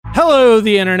Hello,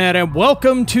 the internet, and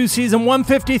welcome to season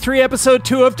 153, episode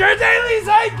 2 of Der Daily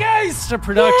Zeitgeist, a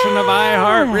production of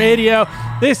iHeartRadio.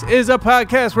 This is a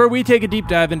podcast where we take a deep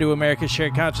dive into America's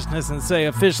shared consciousness and say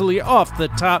officially off the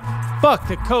top, fuck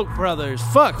the Koch brothers,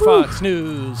 fuck Fox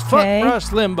News, fuck Rush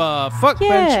Limbaugh, fuck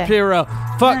Ben Shapiro,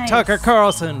 fuck Tucker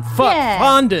Carlson, fuck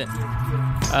fondant.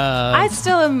 I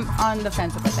still am on the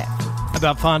fence about that.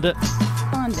 About fondant?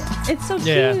 Fondant. It's so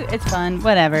cute. It's fun.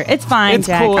 Whatever. It's fine, it's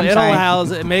Jack. Cool. I'm it sorry.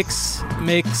 allows. It makes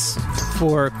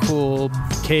for cool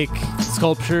cake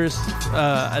sculptures.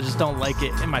 I just don't like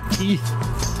it in my teeth.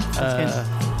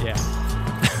 Yeah.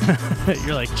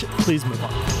 You're like, please move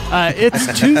on.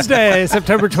 It's Tuesday,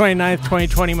 September 29th,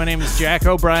 2020. My name is Jack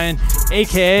O'Brien,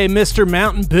 a.k.a. Mr.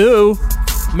 Mountain Boo.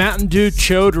 Mountain Dew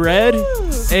Chode Red,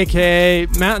 a.k.a.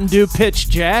 Mountain Dew Pitch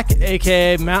Jack,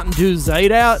 a.k.a. Mountain Dew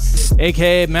Zite Out,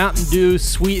 a.k.a. Mountain Dew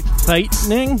Sweet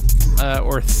Thightening,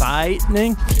 or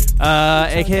Thightening,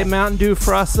 a.k.a. Mountain Dew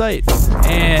Frost Zite.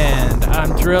 And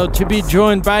I'm thrilled to be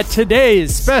joined by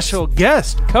today's special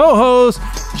guest co-host,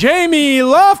 Jamie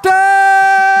Loftus!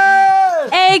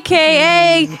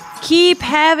 A.k.a. keep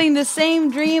having the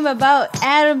same dream about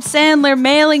Adam Sandler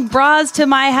mailing bras to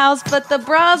my house, but the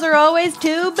bras are always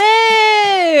too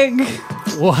big.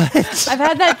 What? I've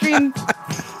had that dream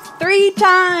 3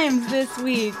 times this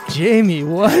week. Jamie,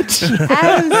 what?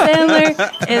 Adam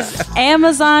Sandler is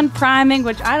Amazon priming,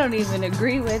 which I don't even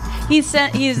agree with. He's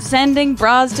sending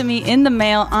bras to me in the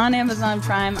mail on Amazon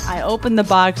Prime. I open the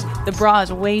box. The bra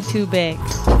is way too big.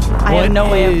 I have no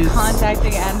way of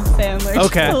contacting Adam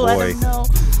Sandler to let him know.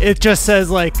 It just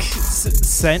says, like,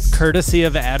 sent courtesy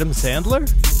of Adam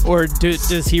Sandler? Or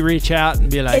does he reach out and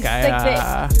be like,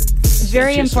 it's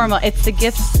very informal. It's the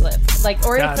gift slip.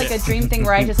 Or it's like a dream thing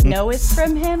where I just know it's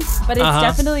from him, but it's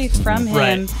definitely from him.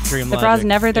 Right. Dream the bra's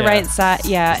never the right size.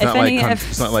 Yeah.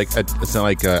 It's not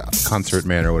like a concert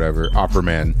man or whatever, opera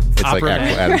man. It's like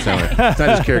actual Adam Sandler. It's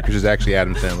not his character, it's actually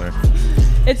Adam Sandler.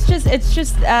 It's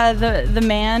just the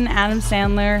man, Adam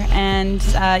Sandler, and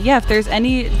if there's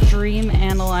any dream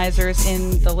analyzers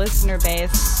in the listener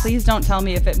base, please don't tell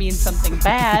me if it means something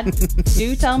bad.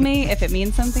 Do tell me if it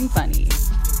means something funny.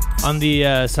 On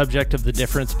the subject of the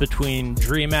difference between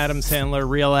Dream Adam Sandler,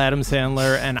 Real Adam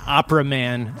Sandler, and Opera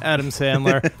Man Adam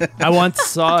Sandler, I once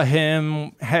saw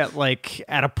him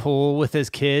at a pool with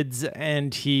his kids,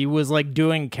 and he was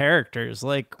doing characters,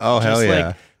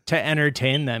 to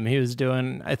entertain them. He was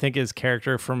doing, I think, his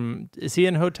character from, is he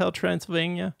in Hotel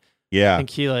Transylvania? Yeah. I think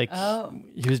he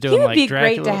was doing he would be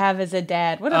Dracula. great to have as a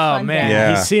dad. What a fun dad.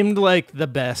 Yeah. He seemed like the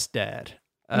best dad.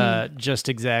 Just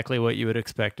exactly what you would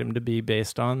expect him to be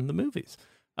based on the movies.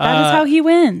 That is how he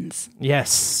wins.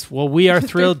 Yes. Well, we are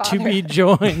thrilled to be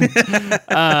joined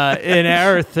in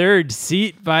our third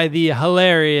seat by the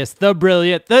hilarious, the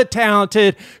brilliant, the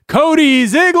talented Cody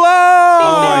Ziegler.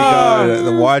 Oh my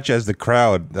God! Watch as the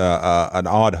crowd, an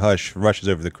odd hush rushes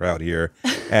over the crowd here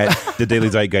at the Daily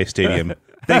Zeitgeist Stadium.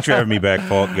 Thanks for having me back,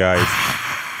 Falk, guys.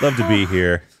 Love to be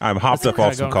here. I'm hopped up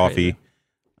off some coffee. Crazy.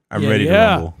 I'm ready to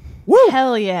rumble. Woo!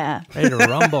 Hell yeah! Ready to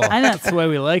rumble. I know. That's the way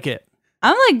we like it.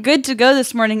 I'm good to go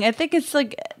this morning. I think it's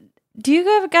do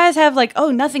you guys have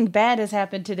nothing bad has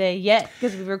happened today yet?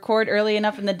 Because we record early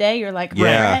enough in the day. You're like,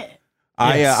 yeah.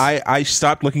 Right. Yes. I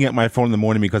stopped looking at my phone in the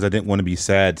morning because I didn't want to be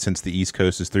sad since the East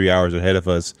Coast is 3 hours ahead of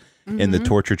us in the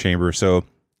torture chamber. So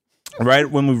right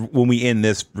when we end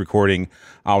this recording,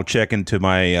 I'll check into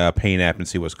my Pain app and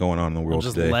see what's going on in the world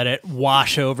today. Just let it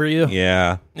wash over you.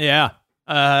 Yeah. Yeah.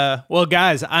 Well,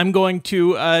 guys, I'm going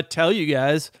to tell you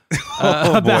guys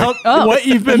about what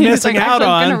you've been missing out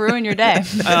on. It's going to ruin your day.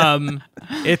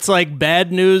 It's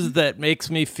bad news that makes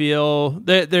me feel...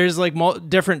 There's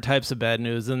different types of bad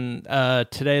news, and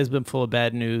today has been full of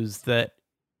bad news that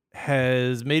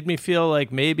has made me feel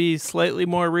maybe slightly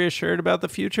more reassured about the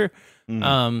future.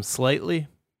 Slightly.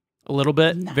 A little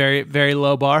bit. No. Very, very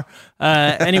low bar.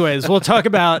 Anyways, we'll talk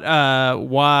about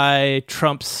why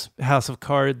Trump's House of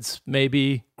Cards may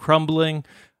be crumbling.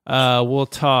 We'll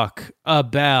talk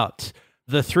about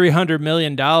the $300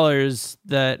 million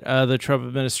that the Trump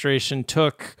administration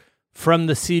took from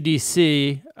the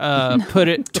CDC, put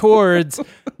it towards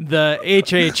the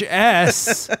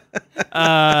HHS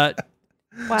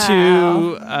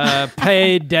to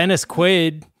pay Dennis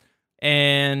Quaid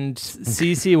and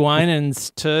CeCe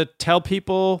Winans to tell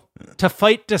people to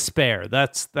fight despair.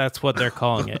 That's what they're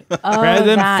calling it. Rather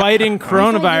than fighting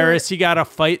coronavirus, you got to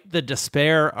fight the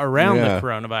despair around the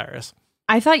coronavirus.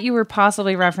 I thought you were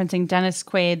possibly referencing Dennis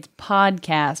Quaid's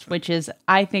podcast, which is,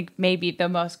 I think, maybe the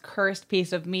most cursed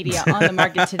piece of media on the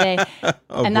market today.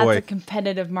 And that's a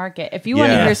competitive market. If you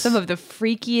want to hear some of the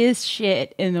freakiest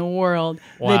shit in the world,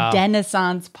 the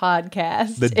Denissance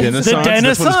podcast. The Denissance?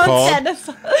 That's what it's called?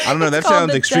 I don't know. That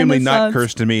sounds extremely not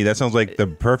cursed to me. That sounds like the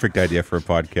perfect idea for a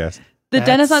podcast. The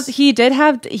Denissance, he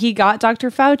got Dr.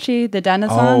 Fauci, the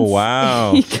Denissance. Oh,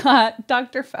 wow. He got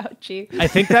Dr. Fauci. I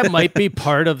think that might be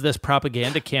part of this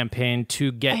propaganda campaign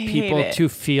to get people to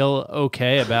feel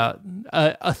okay about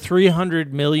a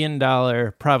 $300 million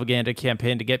propaganda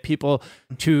campaign to get people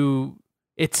to,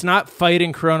 it's not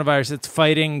fighting coronavirus, it's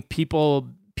fighting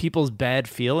people's bad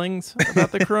feelings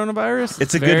about the coronavirus.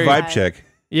 It's a good vibe check.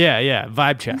 Yeah,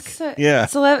 vibe check.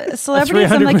 Celebrities,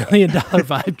 $300 million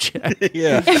vibe check.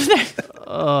 Yeah.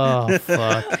 Oh,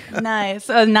 fuck. Nice.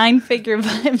 A 9-figure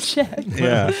vibe check.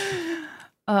 Yeah.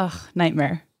 Ugh,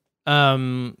 nightmare.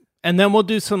 And then we'll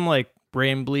do some like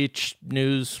brain bleach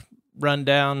news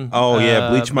rundown. Oh yeah,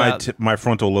 bleach my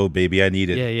frontal lobe, baby. I need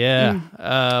it. Yeah.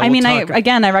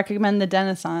 I recommend the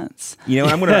Denissance. You know,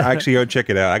 I'm gonna actually go check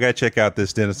it out. I gotta check out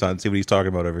this Denissance, see what he's talking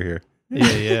about over here.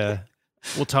 Yeah.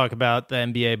 We'll talk about the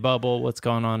NBA bubble, what's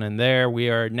going on in there.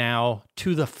 We are now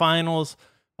to the finals.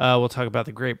 We'll talk about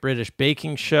the Great British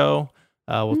Baking Show.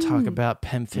 We'll talk about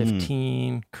Pen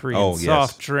 15, Korean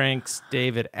soft drinks,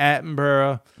 David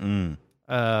Attenborough,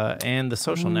 and the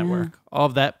Social Network. All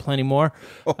of that, plenty more.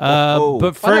 But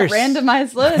first, what a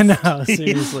randomized list. No,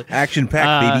 seriously.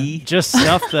 Action-packed, baby. Just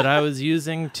stuff that I was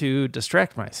using to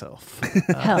distract myself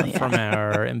from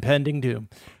our impending doom.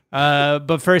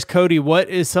 But first, Cody, what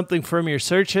is something from your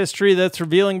search history that's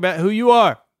revealing about who you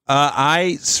are?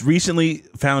 I recently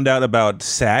found out about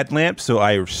SAD lamps, so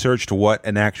I searched what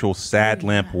an actual SAD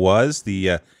lamp was.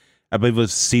 I believe it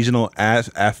was seasonal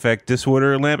affect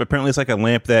disorder lamp. Apparently, it's like a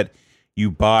lamp that you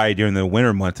buy during the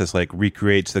winter months that's like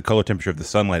recreates the color temperature of the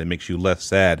sunlight and makes you less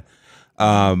sad.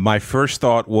 My first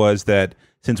thought was that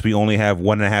since we only have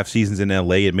 1.5 seasons in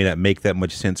LA, it may not make that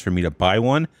much sense for me to buy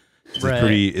one.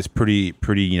 It's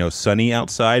pretty sunny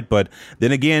outside, but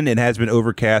then again, it has been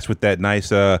overcast with that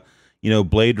nice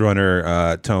Blade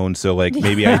Runner tone. So like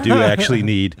maybe I do actually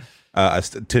need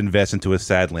to invest into a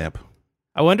SAD lamp.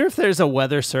 I wonder if there's a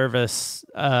weather service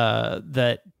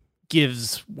that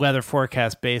gives weather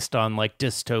forecasts based on like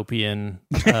dystopian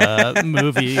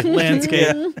movie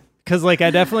landscape. Because like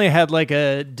I definitely had like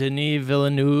a Denis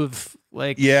Villeneuve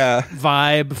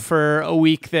vibe for a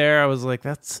week there. I was like,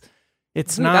 that's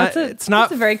a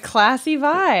very classy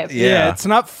vibe. Yeah, it's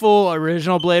not full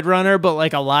original Blade Runner, but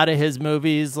like a lot of his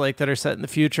movies like that are set in the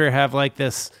future have like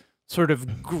this sort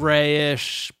of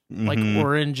grayish, like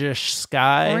orangish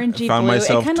sky. Orangey blue.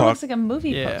 It kind of looks like a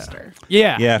movie poster.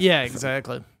 Yeah,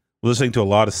 exactly. Listening to a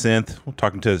lot of synth,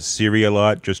 talking to Siri a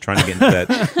lot, just trying to get into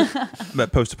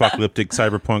that post-apocalyptic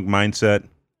cyberpunk mindset.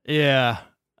 Yeah.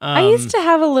 I used to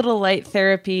have a little light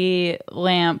therapy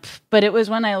lamp, but it was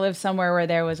when I lived somewhere where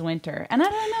there was winter, and I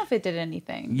don't know if it did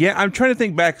anything. Yeah, I'm trying to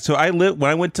think back. So when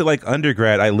I went to like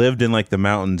undergrad, I lived in like the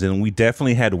mountains, and we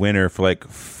definitely had winter for like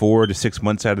 4 to 6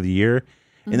 months out of the year.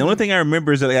 And the only thing I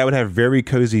remember is that I would have very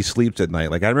cozy sleeps at night.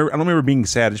 Like I don't remember being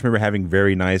sad. I just remember having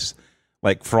very nice,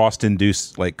 like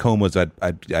frost-induced like comas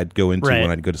I'd go into when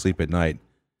I'd go to sleep at night.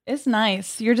 It's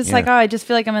nice. You're just like, I just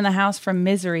feel like I'm in the house from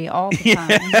Misery all the time.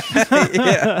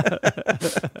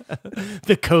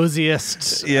 The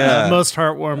coziest, most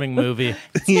heartwarming movie.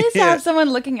 It's nice to have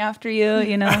someone looking after you,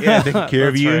 Yeah, taking care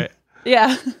of you. Right.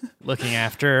 Yeah. Looking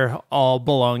after all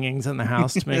belongings in the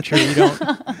house to make sure you don't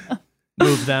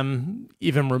move them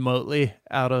even remotely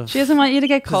out of. She doesn't want you to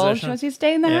get cold. She wants you to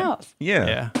stay in the house.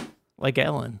 Yeah. Like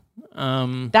Ellen.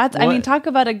 Talk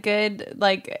about a good,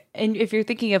 like, and if you're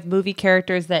thinking of movie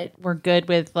characters that were good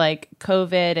with like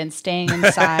COVID and staying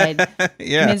inside,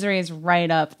 Misery is right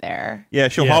up there. Yeah,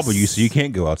 she'll hobble you so you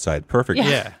can't go outside. Perfect.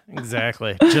 Yeah,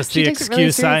 exactly. Just the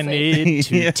excuse I need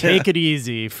to take it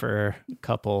easy for a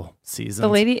couple seasons.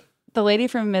 The lady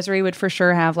from Misery would for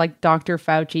sure have like Dr.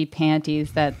 Fauci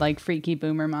panties that like freaky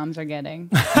boomer moms are getting.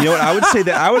 You know what? I would say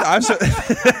that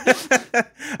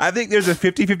I think there's a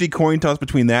 50-50 coin toss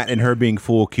between that and her being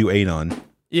full QAnon.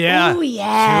 Yeah. Oh,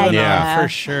 yeah. For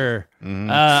sure.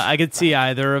 I could see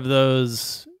either of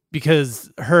those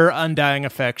because her undying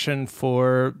affection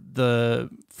for the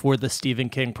Stephen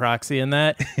King proxy in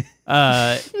that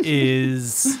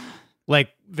is like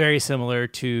very similar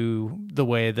to the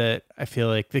way that I feel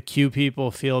like the Q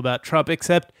people feel about Trump,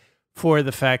 except for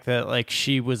the fact that like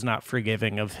she was not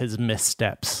forgiving of his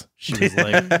missteps. She was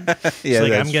like,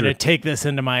 I'm going to take this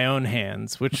into my own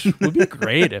hands, which would be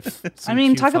great if.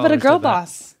 Talk about a girl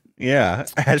boss. Yeah.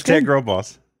 Hashtag girl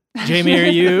boss. Jamie, are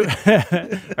you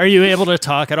are you able to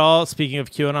talk at all? Speaking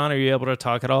of QAnon, are you able to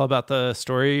talk at all about the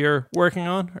story you're working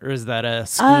on, or is that a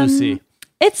exclusive?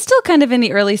 It's still kind of in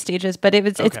the early stages, but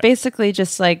it's basically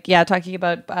just like talking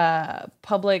about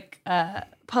public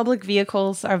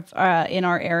vehicles in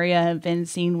our area have been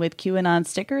seen with QAnon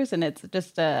stickers, and it's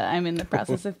just I'm in the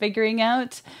process of figuring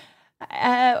out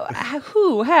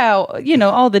who, how,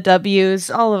 all the W's,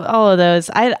 all of those.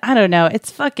 I don't know.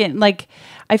 It's fucking like,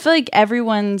 I feel like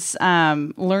everyone's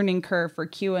learning curve for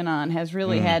QAnon has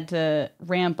really had to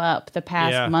ramp up the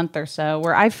past month or so,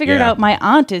 where I figured out my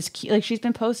aunt is like, she's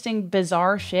been posting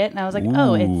bizarre shit, and I was like,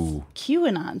 oh, it's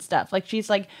QAnon stuff. Like, she's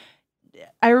like,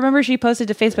 I remember she posted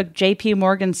to Facebook, JP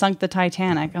Morgan sunk the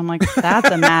Titanic. I'm like, that's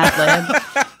a Mad Lib.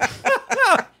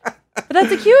 But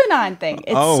that's a QAnon thing.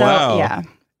 It's wow. Yeah.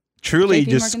 Truly JP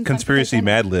just Morgan conspiracy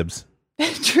Mad Libs.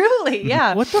 Truly,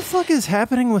 yeah. What the fuck is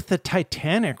happening with the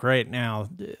Titanic right now?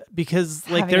 Because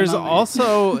like Having there's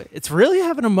also it's really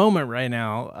having a moment right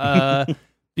now.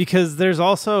 Because there's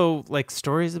also like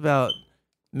stories about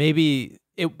maybe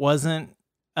it wasn't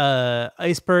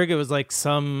iceberg, it was like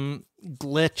some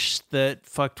glitch that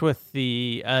fucked with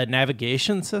the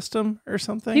navigation system or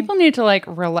something. People need to like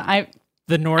rely.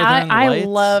 The Northern Lights. I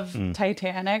love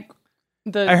Titanic.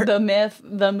 The myth,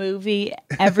 the movie,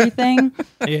 everything.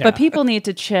 But people need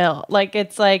to chill. Like,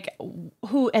 it's like,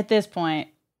 who at this point,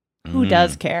 who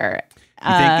does care?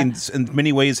 You think in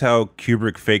many ways how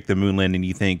Kubrick faked the moon landing,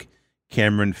 you think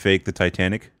Cameron faked the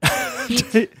Titanic?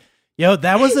 Yo,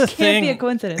 that was a thing. Can't be a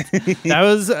coincidence. That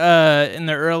was in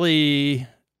the early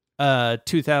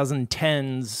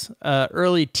 2010s,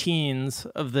 early teens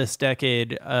of this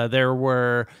decade. There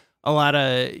were a lot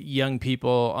of young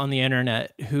people on the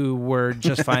internet who were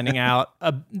just finding out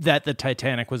that the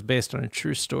Titanic was based on a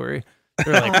true story.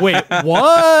 They're like, wait,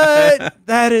 what?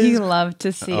 That is... You love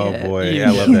to see it. Oh, boy.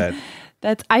 Yeah, I love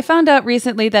that. I found out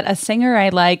recently that a singer I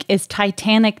like is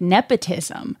Titanic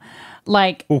nepotism.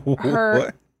 Like,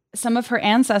 some of her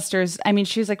ancestors, I mean,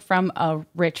 she's like from a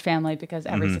rich family because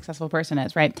every successful person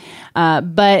is, right?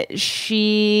 But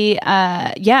she,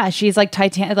 she's like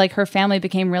Titanic. Like, her family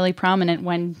became really prominent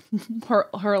when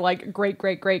her like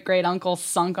great uncle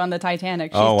sunk on the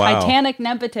Titanic. She's Titanic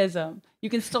nepotism. You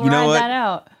can still ride that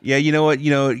out. Yeah, you know what?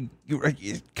 You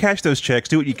cash those checks.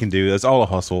 Do what you can do. That's all a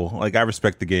hustle. Like, I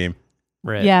respect the game.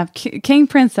 Right. Yeah, King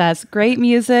Princess, great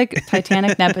music,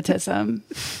 Titanic nepotism.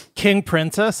 King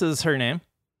Princess is her name.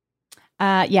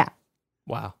 Yeah.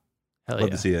 Wow. Hell Love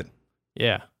to see it.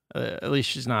 Yeah. At least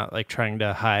she's not like trying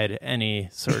to hide any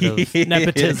sort of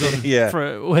nepotism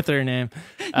with her name.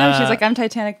 No, she's like, I'm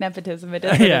Titanic nepotism. It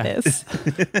is what it is.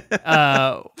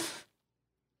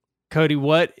 Cody,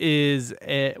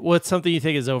 what's something you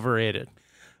think is overrated?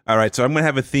 All right, so I'm going to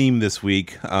have a theme this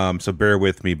week, so bear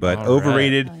with me. But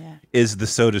overrated is the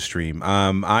Soda Stream.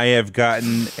 I have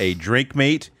gotten a drink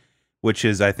mate, which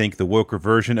is, I think, the woker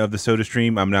version of the Soda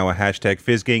Stream. I'm now a hashtag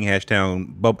FizzGang,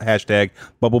 hashtag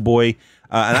Bubble Boy.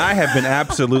 And I have been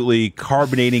absolutely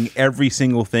carbonating every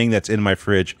single thing that's in my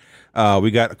fridge. We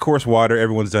got, of course, water.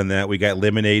 Everyone's done that. We got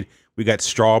lemonade. We got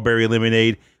strawberry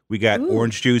lemonade. We got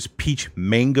orange juice, peach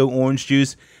mango orange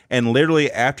juice. And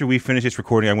literally, after we finish this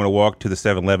recording, I'm going to walk to the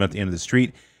 7-Eleven at the end of the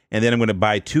street. And then I'm going to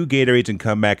buy 2 Gatorades and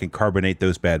come back and carbonate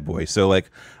those bad boys. So,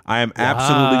 like, I am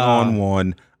absolutely on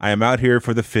one. I am out here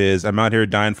for the fizz. I'm out here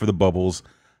dying for the bubbles.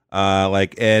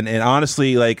 And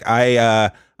honestly, like,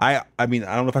 I mean,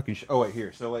 I don't know if I can. Oh, wait,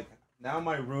 here. So, like, now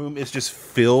my room is just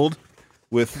filled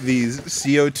with these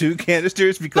CO2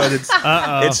 canisters because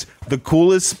it's the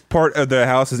coolest part of the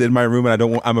house is in my room,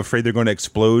 and I'm afraid they're going to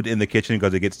explode in the kitchen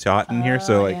because it gets hot in here.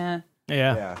 So, like,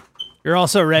 yeah. You're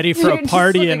also ready for a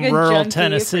party in rural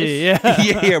Tennessee. Yeah.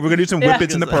 We're going to do some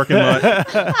whippets in the parking lot.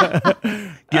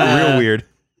 Get real weird.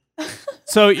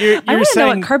 So you're I want to know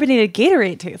saying what carbonated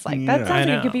Gatorade tastes like. That sounds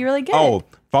like it could be really good. Oh,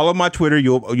 follow my Twitter.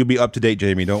 You'll be up to date,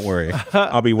 Jamie. Don't worry.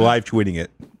 I'll be live tweeting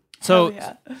it. So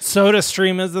Soda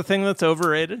Stream is the thing that's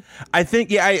overrated? I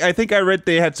think I think I read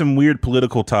they had some weird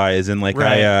political ties, and like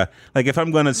like if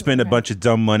I'm going to spend a bunch of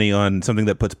dumb money on something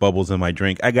that puts bubbles in my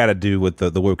drink, I got to do with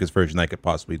the wokest version I could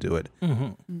possibly do it,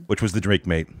 which was the drink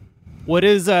mate.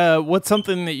 What's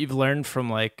something that you've learned from,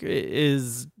 like,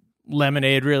 is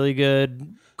lemonade really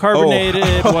good?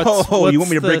 Carbonated? What's you want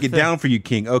me to break it down for you,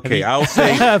 King? Okay, I'll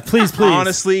say please.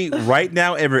 Honestly, right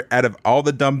now, out of all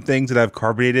the dumb things that I've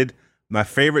carbonated, my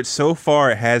favorite so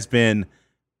far has been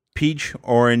peach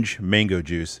orange mango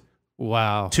juice.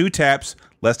 Wow. 2 taps,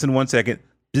 less than 1 second.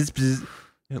 Bzz, bzz.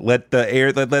 Let the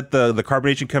air, let the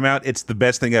carbonation come out. It's the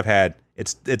best thing I've had.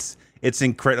 It's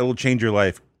incredible. It'll change your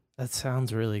life. That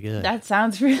sounds really good. That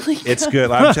sounds really good. It's good.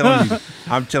 I'm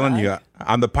telling you.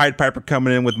 I'm the Pied Piper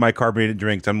coming in with my carbonated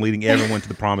drinks. I'm leading everyone to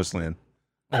the promised land.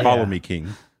 Follow me, King.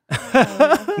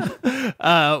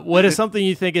 What is something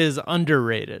you think is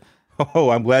underrated? Oh,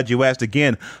 I'm glad you asked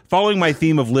again. Following my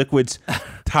theme of liquids,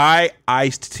 Thai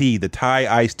iced tea. The Thai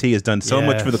iced tea has done so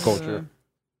much for the culture.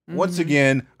 Once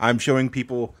again, I'm showing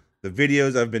people the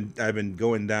videos. I've been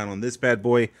going down on this bad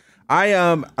boy. I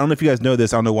don't know if you guys know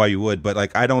this. I don't know why you would, but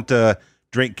like I don't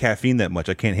drink caffeine that much.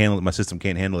 I can't handle it. My system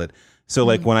can't handle it. So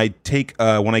like when I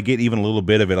get even a little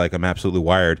bit of it, like I'm absolutely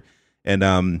wired. And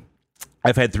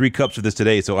I've had 3 cups of this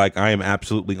today, so like I am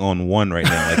absolutely on 1 right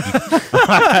now.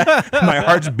 Like my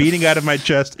heart's beating out of my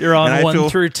chest. You're on 1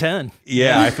 through 10.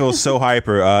 Yeah, I feel so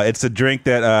hyper. It's a drink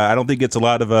that I don't think gets a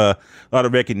lot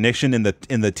of recognition in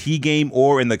the tea game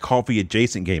or in the coffee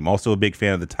adjacent game. Also a big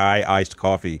fan of the Thai iced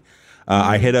coffee.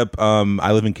 I hit up.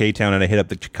 I live in K-Town, and I hit up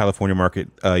the California market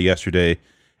yesterday,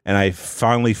 and I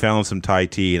finally found some Thai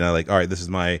tea, and I like, all right, this is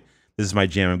my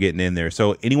jam. I'm getting in there.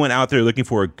 So anyone out there looking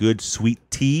for a good sweet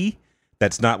tea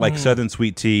that's not like Southern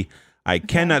sweet tea, I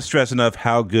cannot stress enough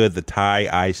how good the Thai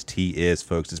iced tea is,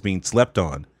 folks. It's being slept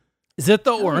on. Is it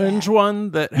the orange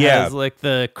one that has like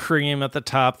the cream at the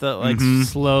top that like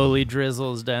slowly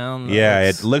drizzles down? Yeah,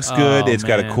 it looks good. It's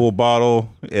got a cool bottle.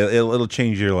 It'll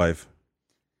change your life.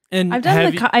 And I've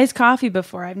done the iced coffee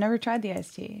before. I've never tried the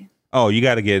iced tea. Oh, you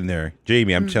got to get in there.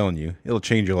 Jamie, I'm telling you, it'll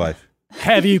change your life.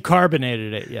 Have you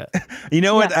carbonated it yet? You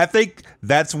know what? I think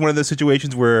that's one of those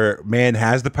situations where man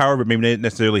has the power, but maybe not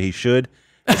necessarily he should.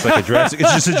 It's like it's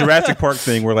just a Jurassic Park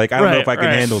thing where like, I don't know if I can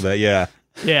handle that. Yeah.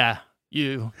 Yeah.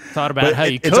 You thought about how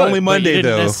you could. It's only Monday, but you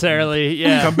didn't though. Necessarily,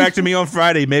 yeah. Come back to me on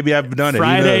Friday. Maybe I've done it.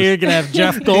 Friday, you're going to have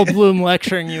Jeff Goldblum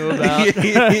lecturing you about.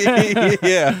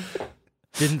 Yeah.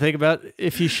 Didn't think about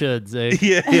if you should, Zay.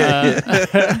 Yeah.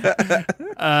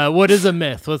 What is a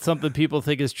myth? What's something people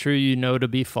think is true you know to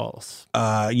be false?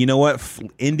 You know what?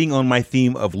 Ending on my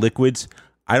theme of liquids,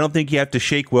 I don't think you have to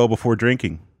shake well before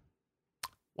drinking.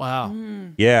 Wow.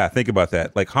 Yeah, think about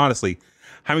that. Like, honestly,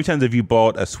 how many times have you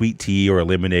bought a sweet tea or a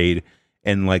lemonade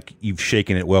and, like, you've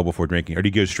shaken it well before drinking? Or do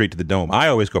you go straight to the dome? I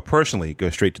always go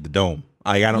straight to the dome.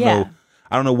 I don't know.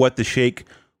 I don't know what the shake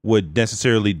would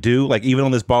necessarily do. Like, even on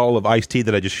this bottle of iced tea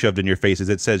that I just shoved in your faces,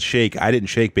 it says shake. I didn't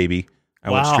shake, baby. I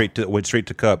went straight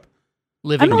to cup.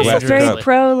 I'm also very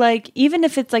pro, like, even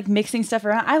if it's like mixing stuff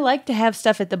around, I like to have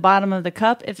stuff at the bottom of the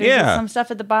cup. If there's some stuff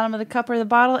at the bottom of the cup or the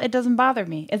bottle, it doesn't bother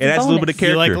me. It's it adds a little bit of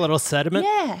character. You like a little sediment?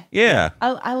 Yeah.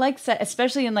 I like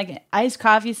especially in like iced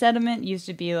coffee sediment used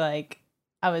to be like,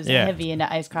 I was heavy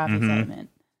into iced coffee sediment.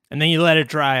 And then you let it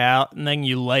dry out, and then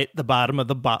you light the bottom of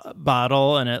the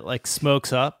bottle, and it like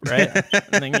smokes up, right?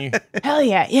 And then you hell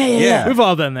yeah. We've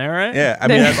all been there, right? Yeah, I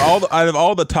mean, out of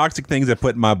all the toxic things I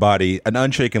put in my body, an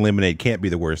unshaken lemonade can't be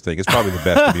the worst thing. It's probably the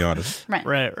best, to be honest.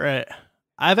 Right.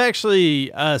 I've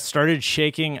actually started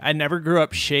shaking. I never grew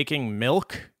up shaking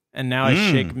milk, and now I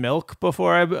shake milk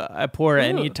before I pour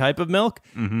any type of milk,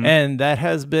 and that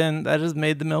has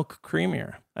made the milk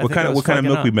creamier. What kind of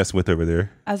milk we messing with over there?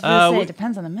 I was going to say, it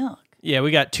depends on the milk. Yeah,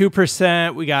 we got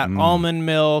 2%. We got almond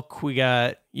milk. We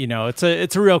got, it's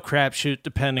a real crapshoot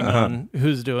depending on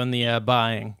who's doing the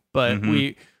buying. But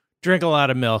we drink a lot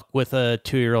of milk with a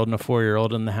 2-year-old and a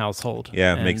 4-year-old in the household.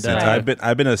 Yeah, makes sense.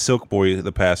 I've been a Silk boy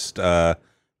the past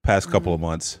couple of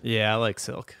months. Yeah, I like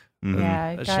Silk.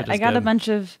 Yeah, I got a bunch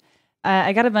of.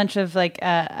 Like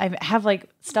I have like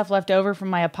stuff left over from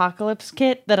my apocalypse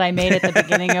kit that I made at the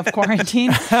beginning of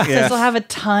quarantine. So I still have a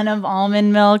ton of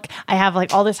almond milk. I have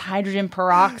like all this hydrogen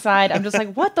peroxide. I'm just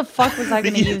like, what the fuck was I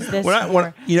going to use this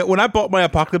for? When I bought my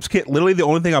apocalypse kit, literally the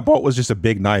only thing I bought was just a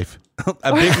big knife.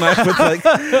 A big knife with like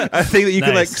a thing that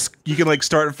you can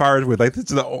start fires with. Like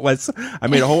I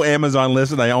made a whole Amazon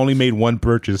list and I only made one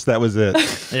purchase. That was it.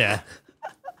 Yeah.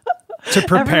 To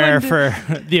prepare for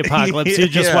the apocalypse, you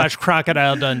just watch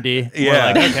Crocodile Dundee.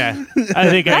 Yeah, we're like, okay, I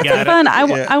think I got fun.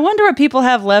 it. I wonder what people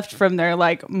have left from their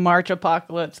like March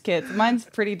apocalypse kits. Mine's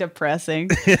pretty depressing.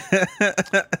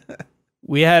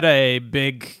 We had a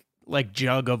big like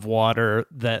jug of water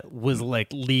that was like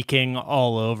leaking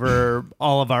all over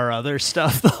all of our other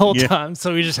stuff the whole time,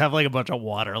 so we just have like a bunch of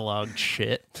waterlogged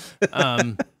shit.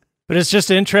 But it's just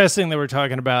interesting that we're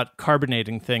talking about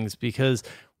carbonating things because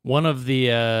one of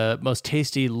the most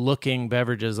tasty looking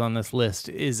beverages on this list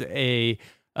is a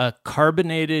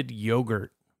carbonated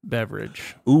yogurt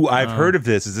beverage. Ooh, I've heard of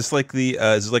this. Is this like is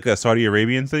this like a Saudi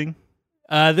Arabian thing?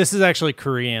 This is actually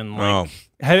Korean.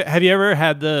 Have you ever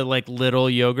had the like little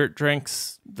yogurt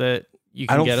drinks that you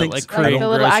can get at like Korean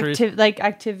groceries? Like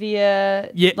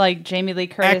Activia, like Jamie Lee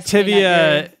Curtis.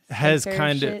 Activia has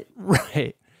kind of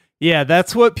right. Yeah,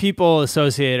 that's what people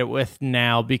associate it with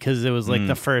now because it was like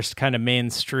the first kind of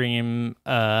mainstream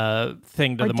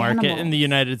thing to the market in the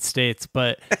United States.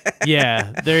 But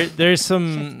yeah, there's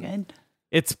some. Good.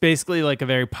 It's basically like a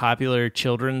very popular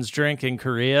children's drink in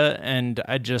Korea, and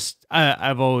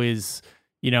I've always,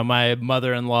 my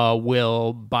mother-in-law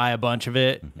will buy a bunch of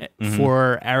it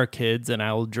for our kids, and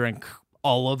I'll drink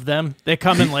all of them. They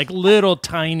come in like little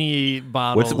tiny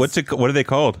bottles. What are they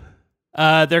called?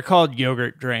 They're called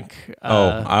yogurt drink.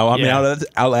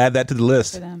 I'll add that to the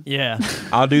list. Yeah.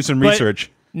 I'll do some research.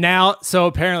 Now, so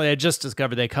apparently I just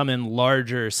discovered they come in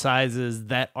larger sizes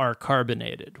that are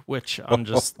carbonated, which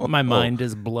my mind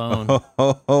is blown.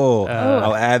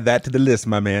 I'll add that to the list,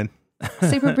 my man.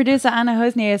 Super producer Anna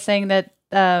Hosni is saying that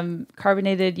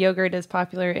carbonated yogurt is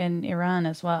popular in Iran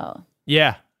as well.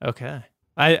 Yeah. Okay.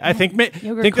 I think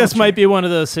culture. this might be one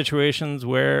of those situations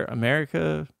where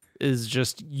America is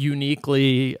just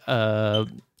uniquely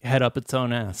head up its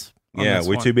own ass. Yeah,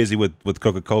 we're too busy with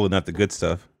Coca-Cola, not the good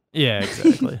stuff. Yeah,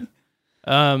 exactly.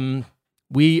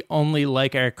 We only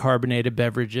like our carbonated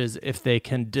beverages if they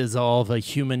can dissolve a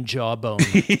human jawbone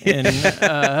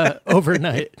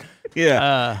overnight.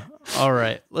 Yeah. All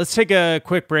right. Let's take a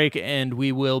quick break, and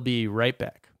we will be right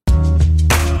back.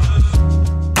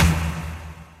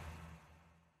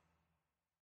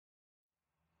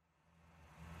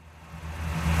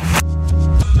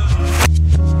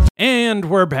 And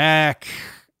we're back.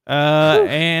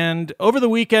 And over the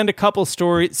weekend, a couple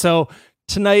stories. So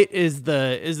tonight is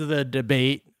the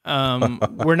debate.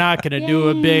 We're not going to do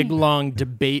a big long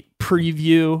debate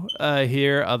preview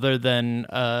here, other than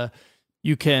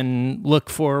you can look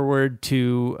forward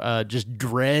to just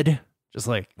dread, just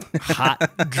like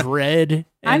hot dread.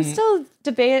 I'm still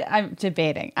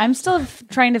debating. I'm still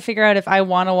trying to figure out if I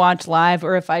want to watch live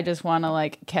or if I just want to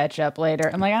like catch up later.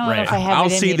 I'm like, I don't know if I have. I'll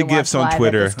see the gifs on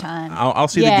Twitter. I'll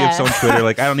see the gifs on Twitter.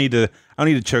 Like I don't need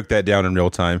to choke that down in real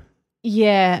time.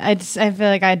 Yeah, I feel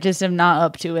like I just am not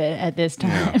up to it at this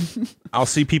time. Yeah. I'll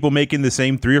see people making the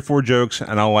same 3 or 4 jokes,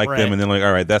 and I'll like them, and then like,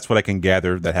 all right, that's what I can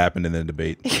gather that happened in the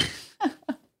debate.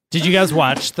 Did you guys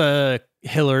watch the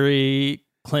Hillary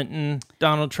Clinton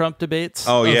Donald Trump debates?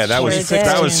 Oh yeah, that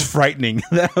was frightening.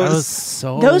 That was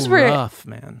so those were rough,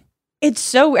 man.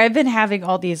 I've been having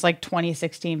all these like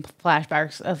 2016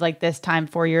 flashbacks of like this time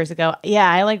 4 years ago. Yeah,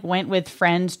 I like went with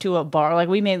friends to a bar. Like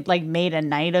we made a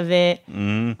night of it.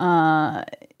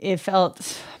 It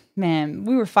felt, man,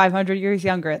 we were 500 years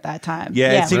younger at that time.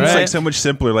 Yeah, it seems like so much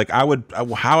simpler. Like I would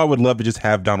love to just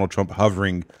have Donald Trump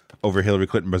hovering over Hillary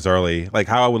Clinton bizarrely. Like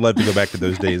how I would love to go back to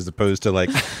those days as opposed to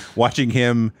like watching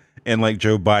him and like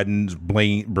Joe Biden's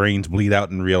brains bleed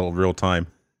out in real time.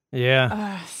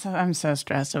 Yeah. So I'm so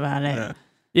stressed about it.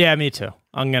 Yeah, me too.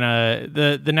 I'm gonna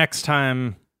the next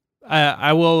time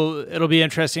I will. It'll be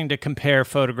interesting to compare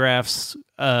photographs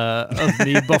of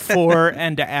me before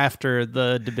and after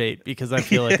the debate because I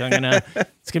feel like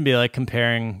it's gonna be like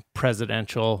comparing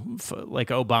presidential like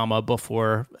Obama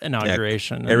before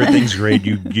inauguration. Yeah, everything's great.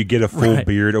 You get a full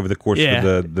beard over the course of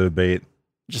the debate.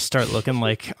 Just start looking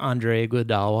like Andre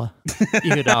Iguodala.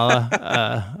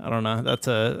 I don't know.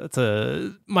 That's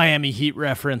a Miami Heat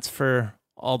reference for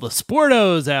all the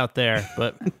sportos out there.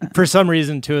 But for some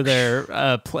reason, two of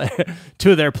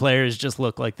their players just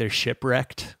look like they're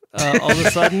shipwrecked. All of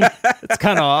a sudden, it's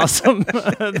kind of awesome.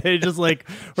 They just like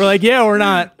we're like, yeah, we're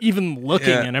not even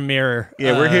looking in a mirror.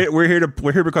 Yeah, we're here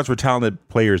because we're talented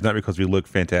players, not because we look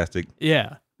fantastic.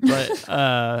 Yeah.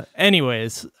 But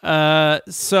anyways,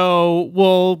 so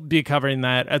we'll be covering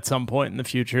that at some point in the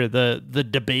future, the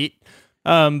debate.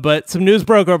 But some news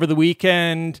broke over the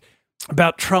weekend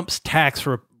about Trump's tax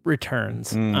returns.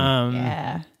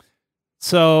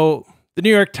 So the New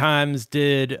York Times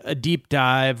did a deep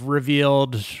dive,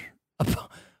 revealed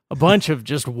a bunch of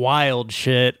just wild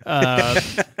shit.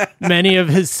 Many of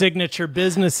his signature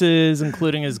businesses,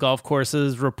 including his golf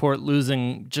courses, report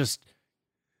losing just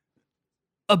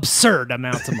absurd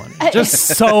amounts of money, just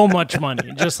so much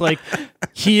money. Just like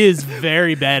he is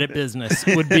very bad at business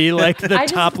would be like the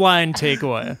top line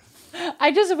takeaway.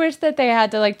 I just wish that they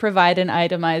had to like provide an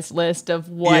itemized list of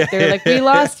what they're like. We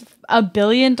lost $1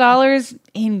 billion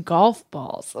in golf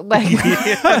balls. Like,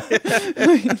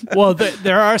 well,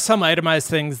 there are some itemized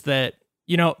things that,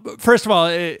 first of all,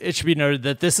 it should be noted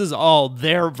that this is all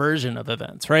their version of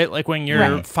events, right? Like when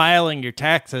you're filing your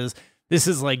taxes, this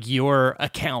is like your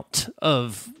account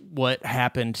of what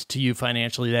happened to you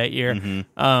financially that year.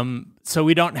 Mm-hmm. So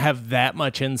we don't have that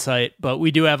much insight, but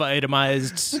we do have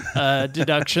itemized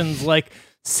deductions like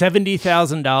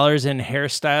 $70,000 in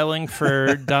hairstyling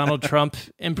for Donald Trump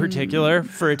in particular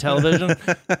for a television.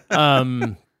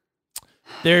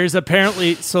 There's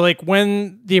apparently like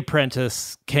when The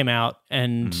Apprentice came out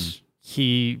and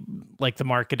he like the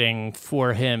marketing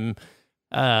for him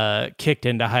kicked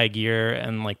into high gear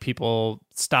and like people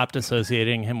stopped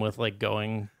associating him with like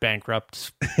going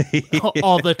bankrupt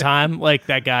all the time, like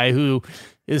that guy who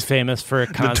is famous for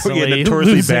constantly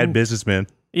notoriously losing, bad businessman.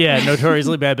 Yeah,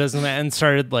 notoriously bad businessman, and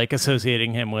started like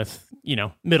associating him with,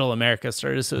 middle America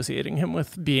started associating him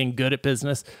with being good at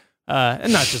business.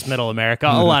 And not just middle America,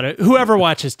 a lot of whoever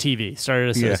watches TV started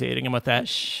associating him with that.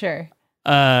 Sure.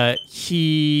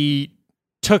 He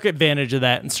took advantage of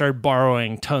that and started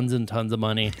borrowing tons and tons of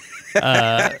money.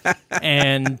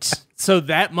 And so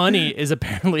that money is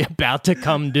apparently about to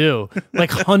come due,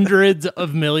 like hundreds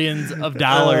of millions of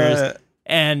dollars.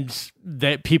 And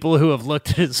that people who have looked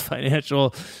at his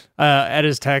financial, at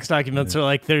his tax documents are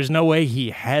like, there's no way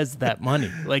he has that money.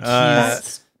 Like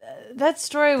that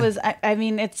story was, I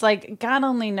mean, it's like, God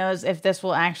only knows if this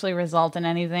will actually result in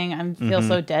anything. I feel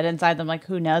so dead inside them, like,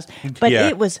 who knows? But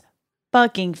it was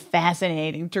fucking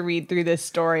fascinating to read through this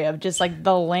story of just like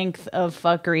the length of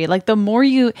fuckery. Like the more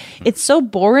it's so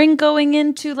boring going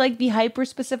into like the hyper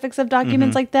specifics of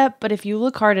documents like that. But if you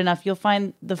look hard enough, you'll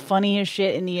find the funniest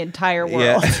shit in the entire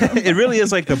world. Yeah. It really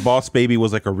is like the boss baby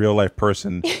was like a real life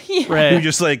person. Right. Who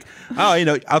just like,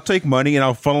 I'll take money and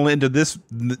I'll funnel it into this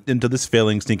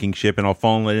failing, stinking ship, and I'll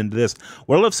funnel it into this.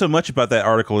 What I love so much about that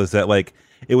article is that like,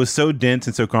 it was so dense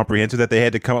and so comprehensive that they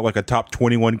had to come up like a top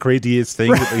 21 craziest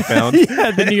things that they found. Yeah,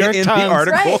 the New York in Times. the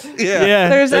article. Right. Yeah.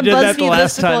 There's a did that the BuzzFeed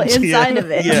last listicle time. inside of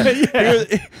it. Yeah.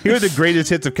 Here are the greatest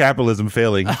hits of capitalism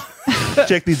failing.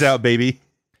 Check these out, baby.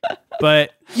 But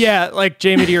yeah, like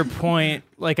Jamie, to your point,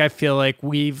 like I feel like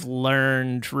we've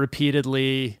learned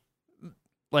repeatedly,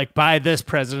 like by this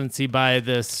presidency, by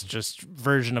this just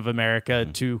version of America,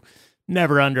 to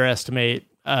never underestimate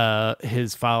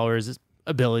his followers'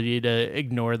 ability to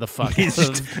ignore the fuck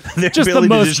just the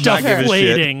most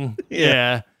deflating.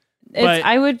 Yeah. But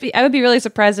I would be really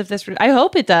surprised if this. I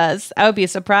hope it does. I would be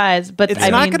surprised, but it's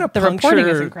not going to. The reporting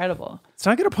is incredible. It's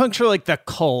not going to puncture like the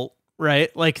cult,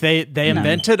 right? Like they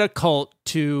invented a cult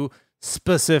to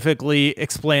specifically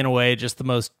explain away just the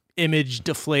most image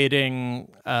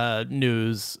deflating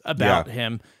news about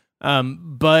him.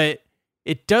 But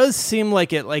it does seem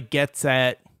like it like gets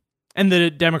at. And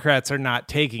the Democrats are not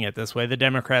taking it this way. The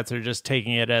Democrats are just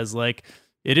taking it as like,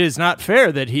 it is not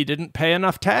fair that he didn't pay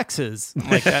enough taxes.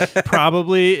 Like that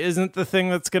probably isn't the thing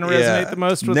that's going to resonate the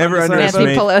most with Never Nancy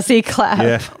Pelosi clap.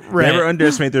 Yeah. Right. Never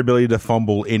underestimate their ability to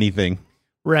fumble anything.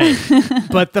 Right.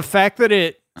 But the fact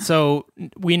that so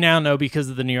we now know because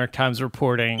of the New York Times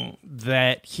reporting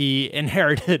that he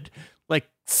inherited like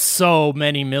so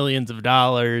many millions of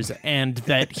dollars, and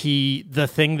that the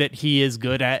thing that he is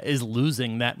good at is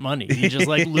losing that money. He just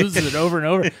like loses it over and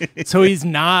over. So he's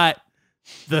not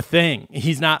the thing.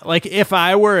 He's not like, if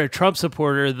I were a Trump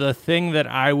supporter, the thing that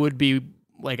I would be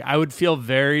like, I would feel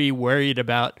very worried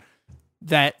about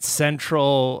that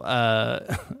central, I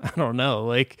don't know,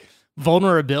 like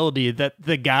vulnerability that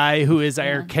the guy who is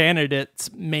our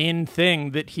candidate's main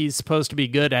thing that he's supposed to be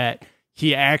good at,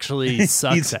 he actually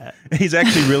sucks at. He's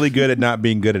actually really good at not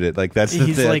being good at it. Like that's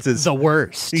he's like the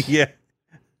worst. Yeah.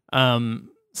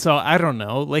 So I don't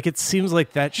know. Like it seems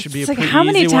like that should be it's a like pretty how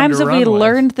many easy one times to have we run with.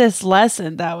 learned this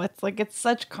lesson though? It's like it's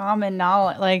such common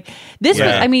knowledge. Like this was,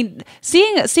 I mean,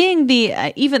 seeing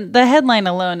the even the headline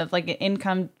alone of like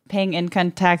paying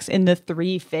income tax in the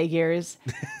 3 figures,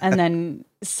 and then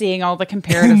seeing all the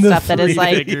comparative stuff that is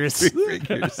like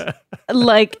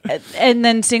like, and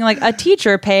then seeing like a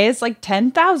teacher pays like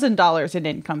 $10,000 in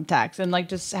income tax, and like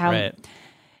just how. Right.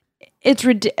 It's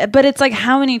but it's like,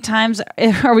 how many times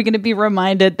are we going to be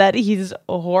reminded that he's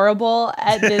horrible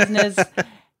at business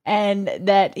and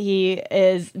that he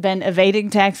has been evading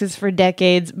taxes for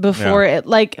decades before it?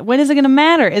 Like, when is it going to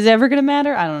matter? Is it ever going to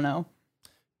matter? I don't know.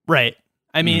 Right.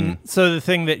 I mean, so the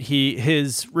thing that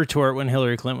his retort when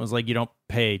Hillary Clinton was like, "You don't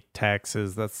pay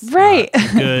taxes. That's right.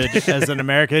 not good as an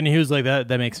American." He was like, "That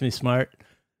makes me smart."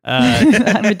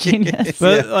 I'm a genius.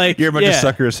 But like, you're a bunch of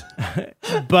suckers.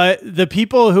 But the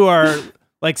people who are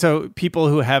like, so people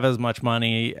who have as much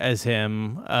money as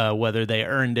him, whether they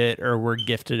earned it or were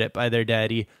gifted it by their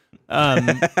daddy,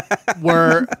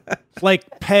 were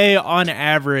like pay on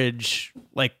average,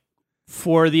 like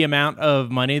for the amount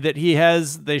of money that he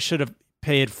has, they should have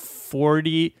paid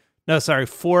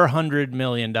 $400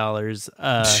 million.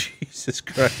 Jesus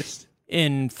Christ.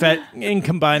 In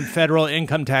combined federal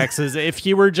income taxes, if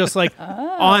he were just like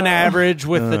on average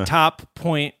with the top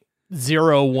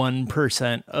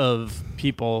 0.01% of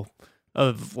people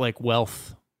of like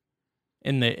wealth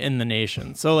in the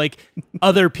nation. So like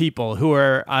other people who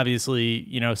are obviously,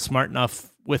 smart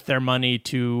enough with their money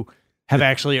to have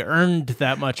actually earned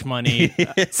that much money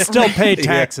still pay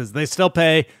taxes. Yeah. They still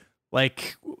pay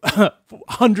like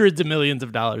hundreds of millions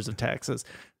of dollars of taxes.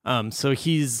 So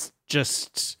he's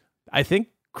just, I think,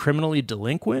 criminally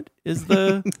delinquent is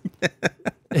the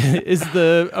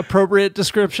appropriate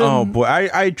description. Oh boy,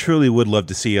 I truly would love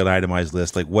to see an itemized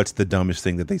list. Like, what's the dumbest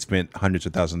thing that they spent hundreds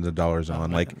of thousands of dollars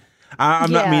on? Like,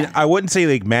 I'm not. I mean, I wouldn't say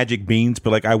like magic beans,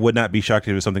 but like, I would not be shocked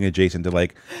if it was something adjacent to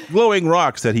like glowing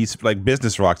rocks that he's like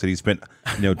business rocks that he spent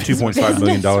 $2.5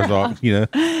 million on.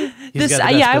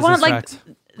 I want like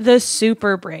the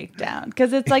super breakdown,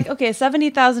 because it's like, okay,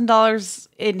 $70,000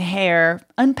 in hair.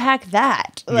 Unpack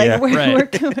that. Like, where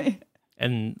can we?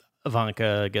 And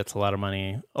Ivanka gets a lot of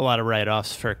money, a lot of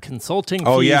write-offs for consulting fees.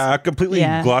 Oh yeah, I completely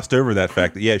glossed over that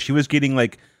fact. Yeah, she was getting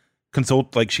like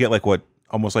she got like what,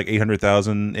 almost like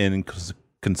 $800,000 in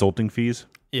consulting fees.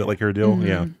 Is that like her deal? Mm-hmm.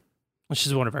 Yeah.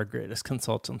 She's one of our greatest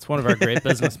consultants, one of our great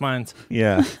business minds.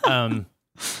 Yeah.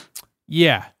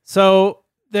 Yeah. So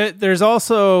there's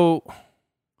also.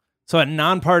 So a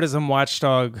nonpartisan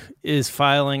watchdog is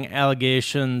filing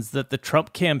allegations that the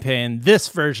Trump campaign, this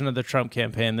version of the Trump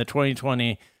campaign, the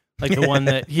 2020, like the one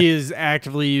that he is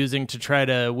actively using to try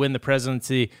to win the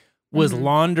presidency, was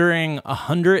laundering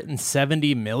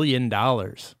 $170 million,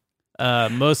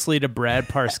 mostly to Brad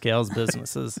Parscale's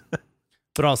businesses,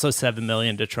 but also $7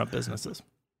 million to Trump businesses.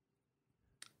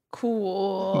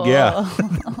 Cool. Yeah.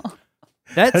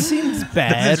 That seems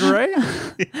bad,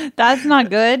 right? That's not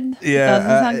good. Yeah, doesn't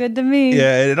sound good to me.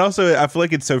 Yeah, and also I feel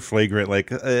like it's so flagrant.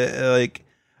 Like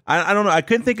I don't know. I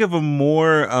couldn't think of a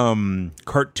more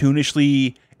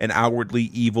cartoonishly and outwardly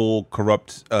evil,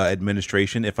 corrupt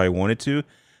administration if I wanted to.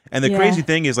 And the crazy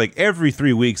thing is, like, every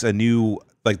 3 weeks, a new,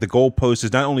 like, the goalpost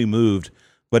is not only moved,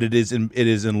 but it is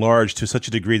enlarged to such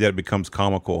a degree that it becomes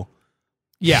comical.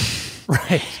 Yeah,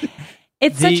 right.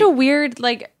 It's such a weird,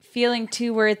 like, feeling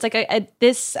too, where it's like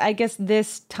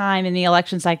this time in the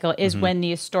election cycle is when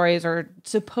these stories are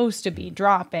supposed to be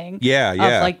dropping. Yeah.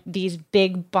 Of like these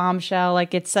big bombshell,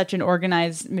 like it's such an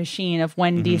organized machine of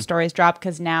when these stories drop,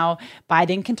 because now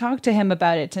Biden can talk to him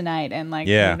about it tonight, and like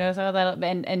who knows how that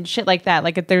and shit like that.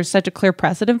 Like there's such a clear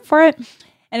precedent for it,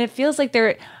 and it feels like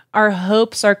our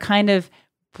hopes are kind of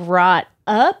brought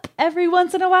up every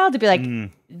once in a while to be like,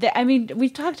 I mean,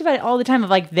 we've talked about it all the time of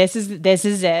like, this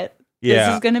is it. Yeah.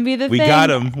 This is going to be the thing. We got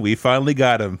him. We finally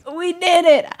got him. We did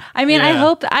it. I mean, I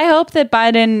hope that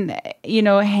Biden,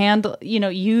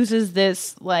 uses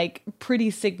this like pretty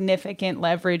significant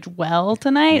leverage well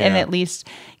tonight, and at least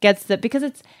gets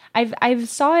because I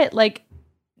saw it like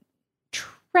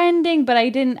trending, but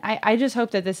I just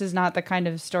hope that this is not the kind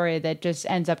of story that just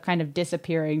ends up kind of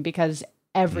disappearing because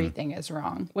everything is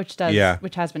wrong, which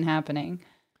has been happening.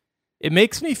 It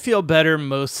makes me feel better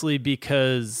mostly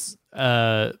because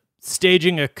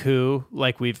staging a coup,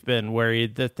 like we've been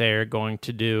worried that they're going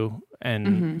to do,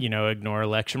 and ignore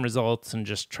election results and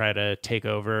just try to take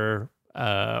over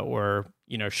or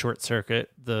short circuit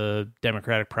the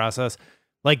democratic process,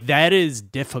 like that is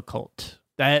difficult.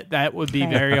 That would be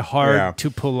very hard to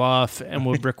pull off, and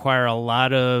would require a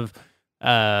lot of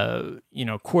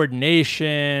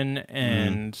coordination,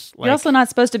 and like, you're also not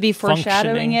supposed to be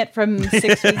foreshadowing it from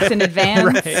 6 weeks in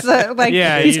advance. Right. So, like,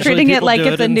 he's treating it like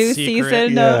it's a new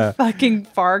season of fucking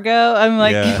Fargo. I'm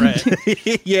like,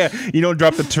 you don't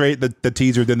drop the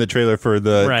teaser, then the trailer for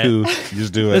the coup. You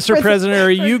just do it. Mr. President, are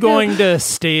you going to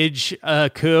stage a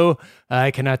coup?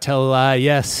 I cannot tell a lie.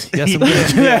 Yes, I'm going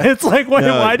to do that. It's like,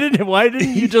 why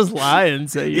didn't you just lie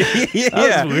and say,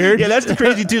 that was weird? Yeah, that's the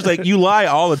crazy too. It's like, you lie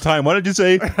all the time. Why don't you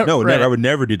say, no, never, I would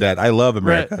never do that. I love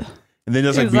America. Right. And then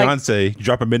just like Beyonce, you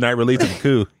drop a midnight release of the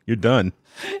coup, you're done.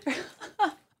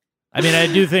 I mean, I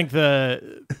do think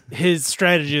his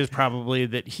strategy is probably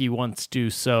that he wants to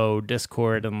sow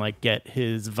discord and like get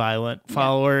his violent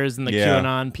followers and the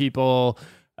QAnon people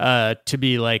to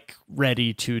be like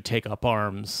ready to take up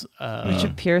arms, which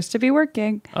appears to be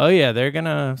working. Oh yeah, they're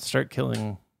gonna start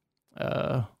killing.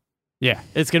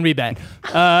 It's gonna be bad.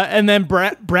 And then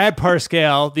Brad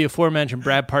Parscale, the aforementioned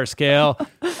Brad Parscale.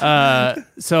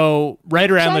 So right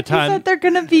around the time said they're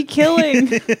gonna be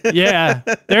killing. Yeah,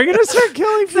 they're gonna start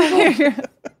killing people.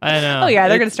 I know. Oh yeah,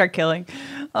 they're gonna start killing.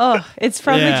 Oh, it's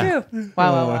probably true.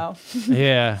 Wow.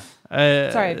 Yeah.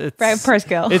 Sorry, Brad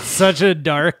Parscale. It's such a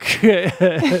dark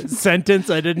sentence.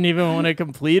 I didn't even want to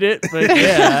complete it, but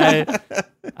yeah,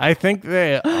 I think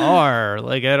they are.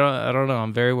 Like, I don't know.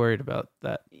 I'm very worried about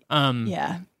that.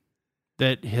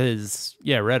 That his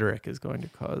rhetoric is going to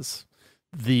cause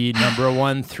the number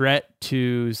one threat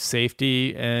to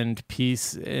safety and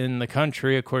peace in the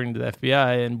country, according to the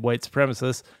FBI and white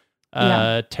supremacists.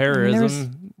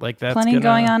 Terrorism, Like that's plenty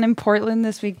going on in Portland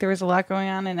this week. There was a lot going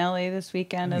on in LA this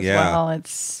weekend as well.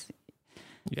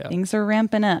 Things are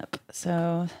ramping up.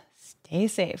 So stay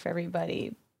safe,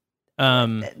 everybody.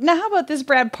 Now, how about this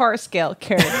Brad Parscale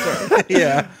character?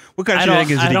 Yeah. What kind of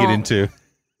shenanigans did he get into?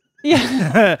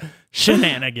 Yeah.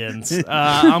 Shenanigans.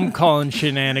 I'm calling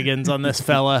shenanigans on this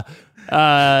fella.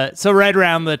 So right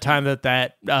around the time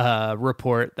that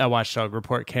report, that Watchdog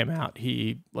report came out,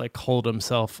 he like holed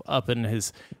himself up in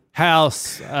his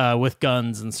house with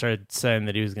guns and started saying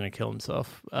that he was going to kill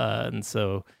himself. And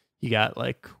so he got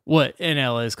like what in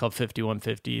LA is called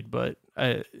 5150, but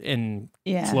in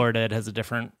Florida it has a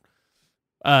different.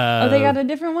 They got a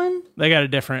different one? They got a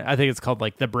different, I think it's called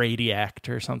like the Brady Act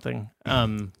or something.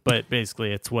 But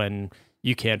basically it's when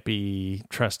you can't be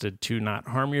trusted to not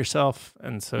harm yourself.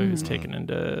 And so he was taken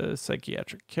into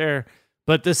psychiatric care.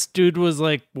 But this dude was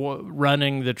like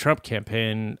running the Trump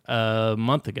campaign a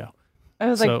month ago. I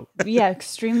was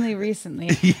extremely recently.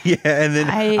 Yeah, and then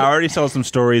I already saw some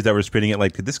stories that were spinning it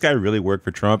like, did this guy really work for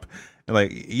Trump? And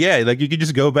like, yeah, like you could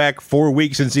just go back 4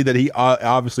 weeks and see that he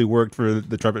obviously worked for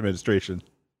the Trump administration.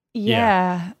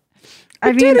 Yeah.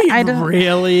 I mean, I don't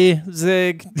really,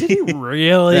 Zig. Did he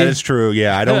really? That is true.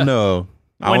 Yeah, I don't know.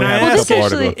 When I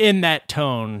especially in that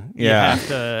tone, you have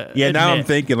to. Yeah, now I'm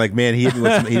thinking like, man,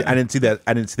 I didn't see that.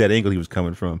 I didn't see that angle he was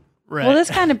coming from. Right. Well, this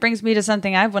kind of brings me to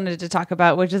something I've wanted to talk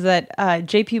about, which is that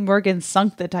J.P. Morgan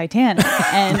sunk the Titanic.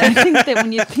 And I think that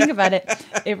when you think about it,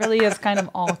 it really is kind of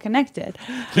all connected.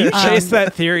 Can you chase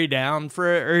that theory down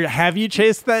or have you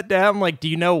chased that down? Like, do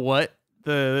you know what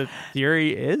the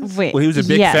theory is? Well, he was a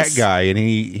big fat guy and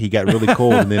he got really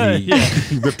cold and then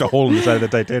he ripped a hole in the side of the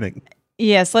Titanic.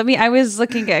 Yes, I was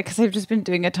looking at, because I've just been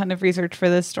doing a ton of research for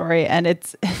this story, and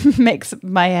it makes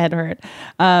my head hurt.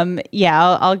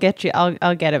 I'll get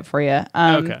it for you.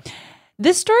 Okay.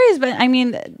 This story has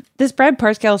been, this Brad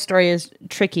Parscale story is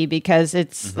tricky because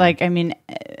it's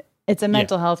it's a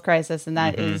mental health crisis, and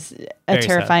that is a very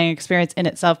terrifying experience in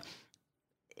itself.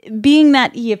 Being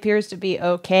that he appears to be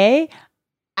okay,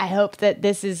 I hope that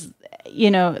this is,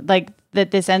 that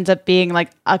this ends up being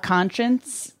like a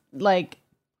conscience, like,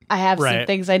 I have some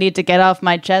things I need to get off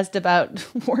my chest about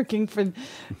working for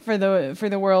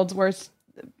the world's worst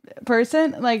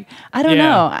person. Like, I don't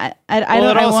know.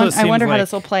 I wonder how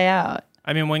this will play out.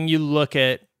 I mean, when you look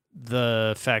at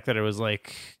the fact that it was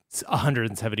like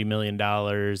 $170 million,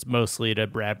 mostly to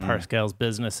Brad Parscale's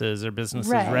businesses or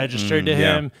businesses registered to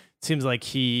him, it seems like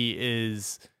he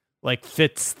is like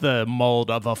fits the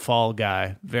mold of a fall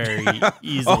guy very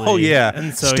easily. Oh yeah,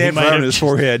 and so stamped right on his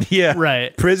forehead. Yeah,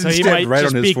 right. Prison so he stamped might right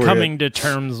just on his be forehead. coming to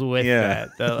terms with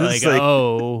that.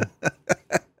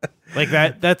 Like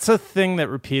that's a thing that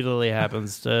repeatedly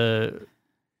happens to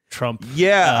Trump.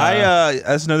 Yeah,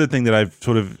 that's another thing that I've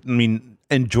sort of,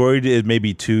 enjoyed. It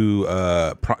maybe too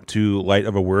light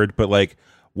of a word, but like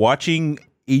watching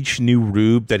each new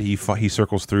rube that he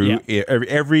circles through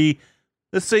every.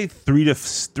 Let's say 3 to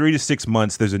 6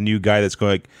 months, there's a new guy that's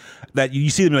going that you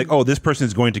see them like, oh, this person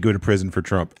is going to go to prison for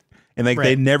Trump, and like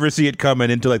they never see it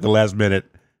coming until like the last minute.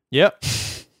 Yep.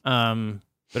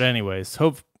 But anyways,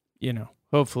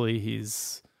 hopefully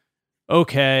he's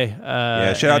okay.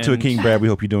 Shout out to King Brad. We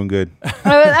hope you're doing good.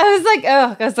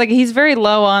 I was like, he's very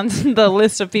low on the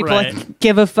list of people that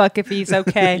give a fuck if he's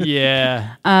okay.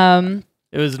 Yeah.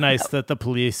 It was nice that the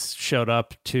police showed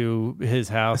up to his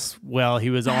house while he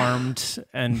was armed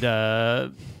and,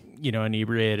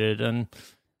 inebriated and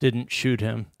didn't shoot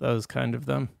him. That was kind of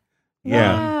them.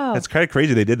 Yeah. Wow. That's kind of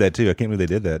crazy they did that, too. I can't believe they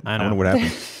did that. I don't know what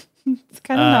happened. It's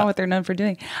kind of not what they're known for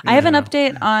doing. I have an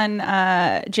update on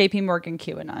JP Morgan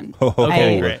QAnon.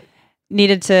 Okay, great.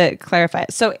 Needed to clarify.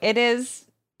 So it's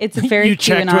a very you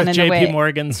checked QAnon with in a way. JP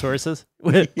Morgan sources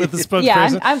with the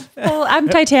spokesperson. Yeah, I'm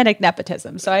Titanic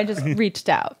nepotism, so I just reached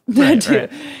out.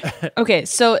 Right. Okay,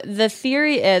 so the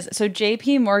theory is,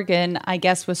 JP Morgan, I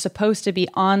guess, was supposed to be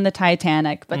on the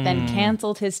Titanic, but then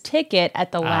canceled his ticket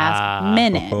at the last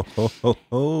minute.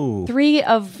 3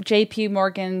 of JP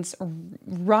Morgan's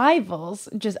rivals,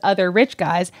 just other rich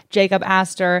guys, Jacob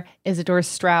Astor, Isidore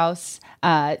Straus,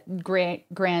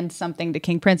 Grand something to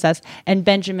King Princess, and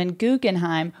Benjamin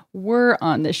Guggenheim were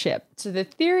on the ship. So the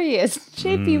theory is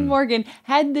JP Morgan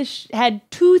had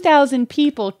 2,000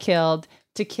 people killed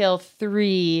to kill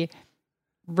 3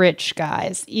 rich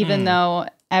guys, even though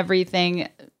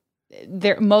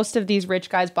most of these rich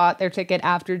guys bought their ticket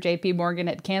after JP Morgan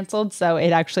had canceled, so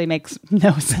it actually makes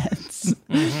no sense.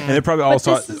 And they're probably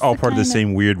all part of the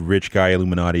same weird rich guy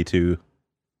Illuminati too.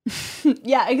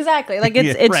 Yeah, exactly. Like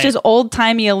it's just old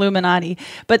timey Illuminati.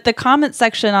 But the comment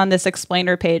section on this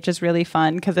explainer page is really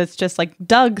fun because it's just like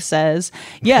Doug says,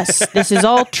 "Yes, this is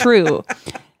all true."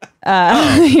 We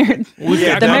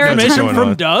got The confirmation maritime-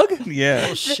 from Doug? Yeah.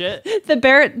 Oh, shit.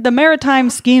 The maritime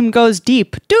scheme goes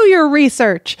deep. Do your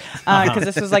research, because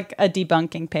this was like a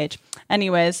debunking page.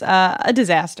 Anyways, a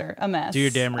disaster, a mess. Do your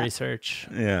damn research.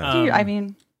 Yeah. I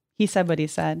mean, he said what he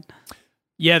said.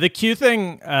 Yeah, the Q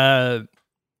thing,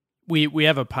 we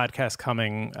have a podcast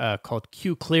coming called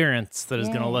Q Clearance that is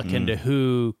going to look into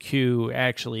who Q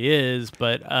actually is,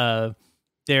 but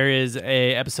there is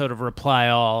a episode of Reply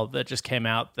All that just came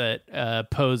out that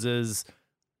poses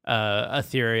a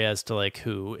theory as to like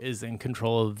who is in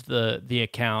control of the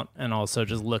account, and also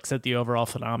just looks at the overall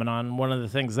phenomenon. One of the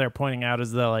things they're pointing out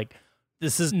is that like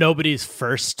this is nobody's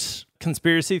first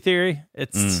conspiracy theory.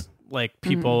 It's like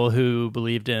people who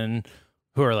believed in,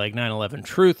 who are like 9/11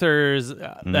 truthers.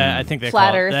 That I think they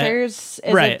Flat call it that. Earthers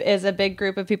Right. is a big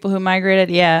group of people who migrated.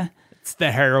 Yeah. It's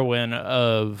the heroine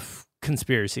of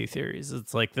conspiracy theories.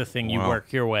 It's like the thing you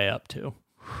work your way up to.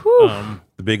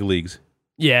 The big leagues.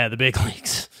 Yeah, the big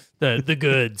leagues, the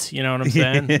goods. You know what I'm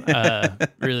saying?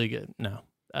 Really good. No,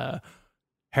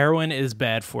 heroin is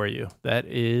bad for you. That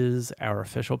is our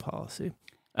official policy.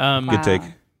 Good take.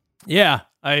 Yeah,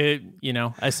 I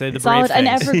say the Solid, brave an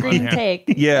things evergreen on here.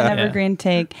 take. Yeah. An evergreen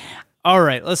take. All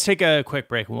right, let's take a quick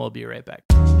break and we'll be right back.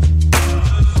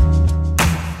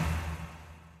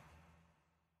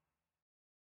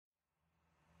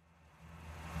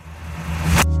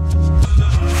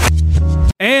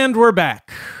 And we're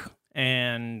back.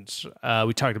 And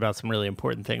we talked about some really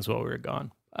important things while we were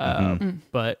gone.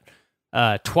 But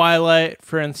Twilight,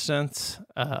 for instance.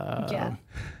 Yeah.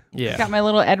 Yeah. Got my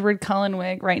little Edward Cullen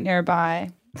wig right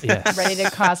nearby, Yes. ready to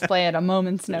cosplay at a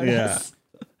moment's notice.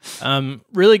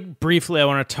 Really briefly, I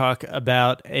want to talk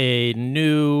about a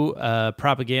new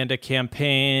propaganda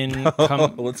campaign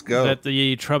Let's go. that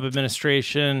the Trump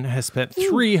administration has spent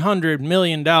 $300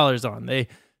 million on. They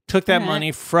took that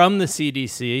money from the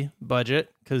CDC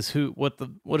budget, because what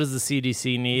does the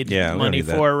CDC need money need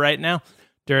that. for right now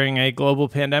during a global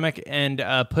pandemic, and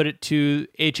put it to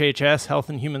HHS, Health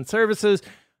and Human Services.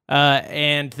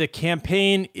 And the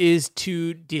campaign is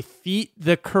to defeat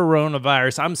the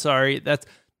coronavirus. I'm sorry, that's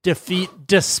defeat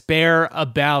despair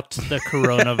about the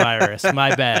coronavirus.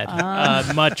 My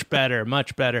bad. Much better,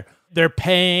 much better. They're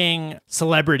paying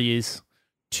celebrities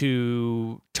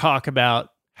to talk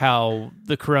about how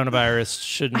the coronavirus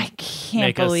shouldn't I can't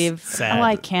make believe. us sad. Oh,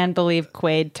 I can't believe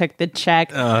Quaid took the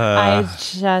check.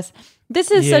 This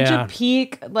is such a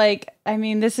peak,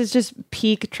 this is just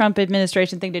peak Trump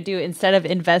administration thing to do. Instead of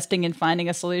investing in finding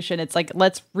a solution, it's like,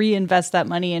 let's reinvest that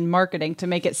money in marketing to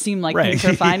make it seem like things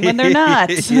are fine when they're not.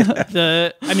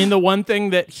 The one thing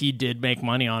that he did make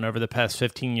money on over the past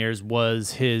 15 years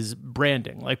was his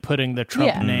branding, like putting the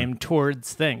Trump name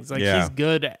towards things. Like he's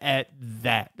good at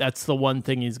that. That's the one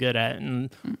thing he's good at.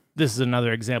 And this is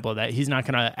another example of that. He's not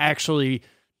going to actually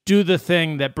do the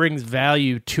thing that brings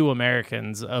value to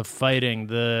Americans of fighting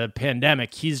the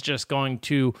pandemic. He's just going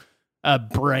to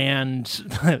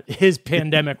brand his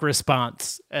pandemic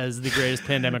response as the greatest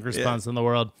pandemic response in the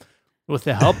world with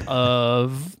the help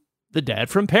of the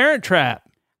dad from Parent Trap.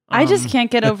 I just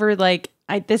can't get over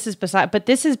this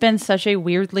has been such a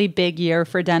weirdly big year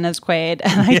for Dennis Quaid,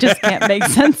 and I just can't make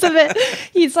sense of it.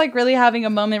 He's like really having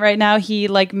a moment right now. He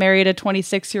like married a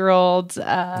 26-year-old.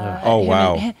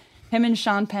 Wow. Him and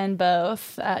Sean Penn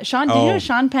both. Did you know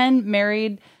Sean Penn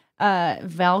married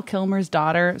Val Kilmer's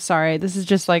daughter? Sorry, this is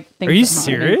just like things. Are you that happen.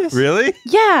 serious? Really?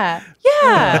 Yeah.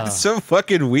 That's so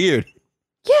fucking weird.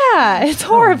 Yeah, it's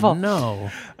horrible. Oh,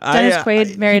 no. Dennis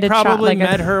Quaid married He a child. probably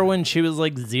met her when she was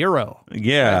like 0.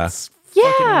 Yeah. That's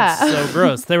fucking so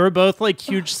gross. They were both like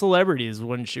huge celebrities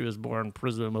when she was born,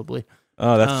 presumably.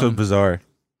 Oh, that's so bizarre.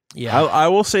 Yeah. I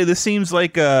will say this seems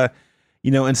like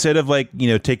instead of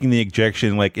taking the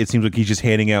injection, like it seems like he's just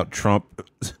handing out Trump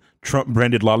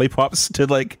branded lollipops to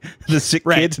like the sick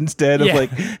kids instead of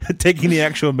like taking the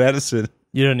actual medicine.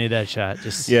 You don't need that shot.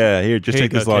 Just here,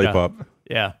 take this lollipop.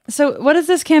 Yeah. So what does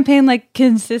this campaign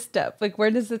consist of? Like,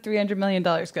 where does the $300 million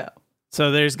go? So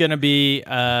there's going to be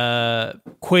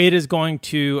Quaid is going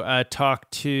to talk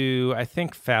to, I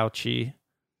think, Fauci.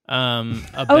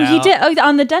 About, he did. Oh,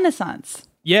 on the Renaissance.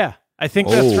 Yeah, I think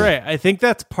that's right. I think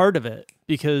that's part of it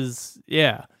because,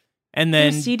 and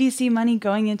then CDC money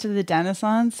going into the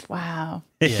Renaissance. Wow.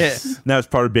 Yes. Now it's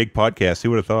part of a big podcast. Who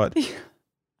would have thought?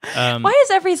 Why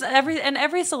is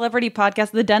every celebrity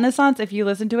podcast, the Renaissance, if you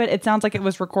listen to it, it sounds like it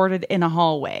was recorded in a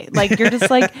hallway. Like you're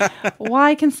just like,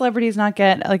 why can celebrities not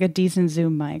get like a decent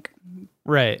Zoom mic?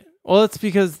 Right. Well, it's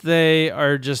because they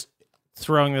are just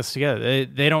throwing this together.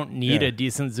 They don't need a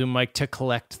decent Zoom mic to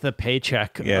collect the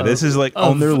paycheck. Yeah, this is like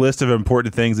on their list of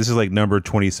important things. This is like number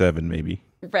 27, maybe.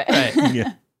 Right.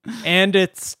 And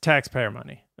it's taxpayer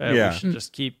money. Yeah. We should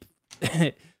just keep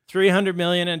 $300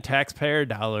 million in taxpayer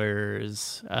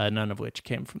dollars, none of which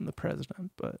came from the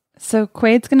president. But So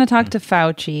Quaid's going to talk to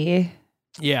Fauci.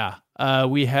 yeah,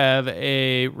 we have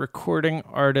a recording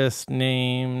artist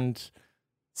named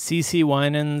CeCe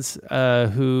Winans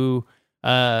who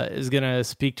is going to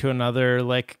speak to another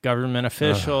like government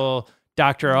official,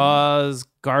 Dr. Oz,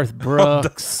 Garth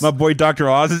Brooks. My boy Dr.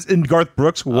 Oz is in Garth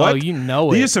Brooks. What? Oh, you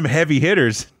know it. These are some heavy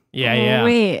hitters. Yeah.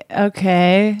 Wait,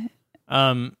 okay.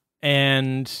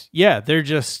 And yeah, they're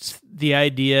just, the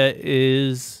idea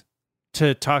is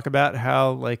to talk about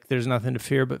how like there's nothing to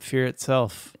fear but fear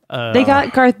itself. They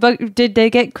got Garth Brooks. Did they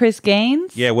get Chris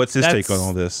Gaines? Yeah, what's his take on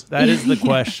all this? That is the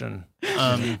question.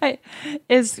 I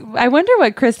wonder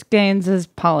what Chris Gaines'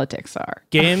 politics are.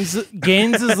 Gaines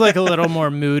is like a little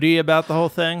more moody about the whole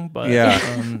thing, but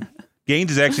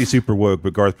Gaines is actually super woke,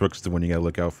 but Garth Brooks is the one you got to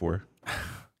look out for.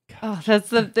 Oh, it's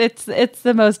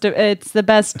the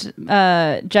best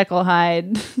Jekyll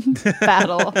Hyde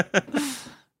battle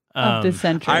of the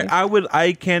century.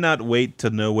 I cannot wait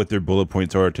to know what their bullet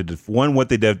points are to what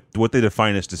they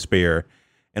define as despair,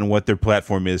 and what their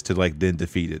platform is to like then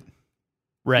defeat it.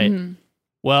 Right. Mm-hmm.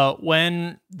 Well,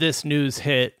 when this news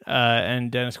hit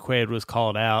and Dennis Quaid was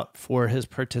called out for his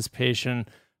participation,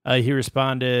 he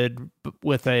responded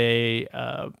with a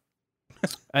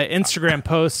Instagram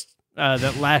post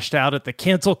that lashed out at the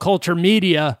cancel culture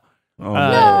media. Oh,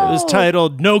 no. It was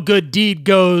titled "No Good Deed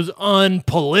Goes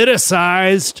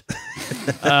Unpoliticized."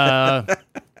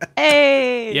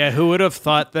 Hey. Yeah, who would have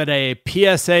thought that a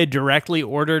PSA directly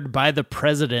ordered by the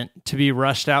president to be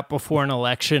rushed out before an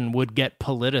election would get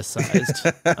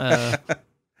politicized?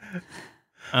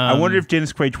 I wonder if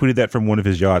Dennis Quaid tweeted that from one of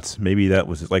his yachts. Maybe that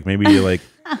was like,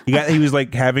 he was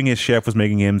like having his chef was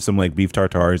making him some like beef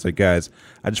tartare. He's like, guys,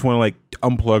 I just want to like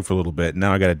unplug for a little bit.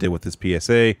 Now I got to deal with this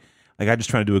PSA. Like, I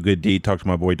just trying to do a good deed, talk to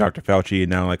my boy Dr. Fauci,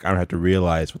 and now like I don't have to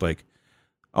realize with like,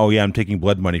 oh yeah, I'm taking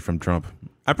blood money from Trump.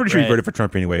 I'm pretty sure he voted for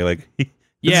Trump anyway. Like,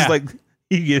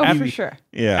 for sure.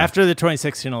 Yeah. After the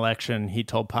 2016 election, he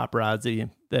told paparazzi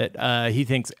that he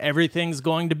thinks everything's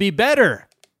going to be better.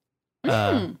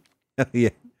 Yeah.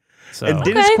 So. And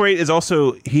Dennis Quaid is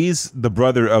also, he's the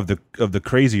brother of the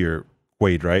crazier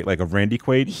Quaid, right? Like of Randy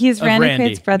Quaid. He's Randy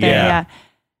Quaid's brother. Yeah.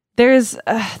 There's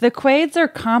the Quaids are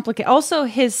complicated. Also,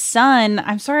 his son.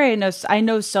 I'm sorry, I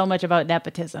know so much about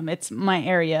nepotism. It's my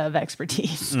area of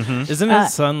expertise. Mm-hmm. Isn't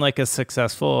his son like a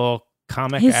successful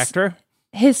comic actor?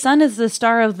 His son is the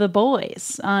star of The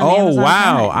Boys on Amazon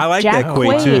wow! Prime. I like Jack that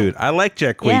Quaid too. I like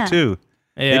Jack Quaid too.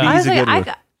 Yeah. Maybe he's a good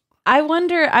one. I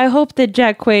wonder. I hope that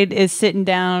Jack Quaid is sitting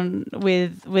down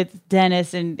with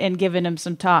Dennis and giving him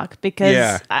some talk,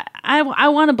 because I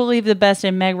want to believe the best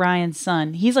in Meg Ryan's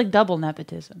son. He's like double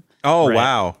nepotism. Oh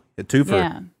wow, a twofer.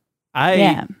 Yeah.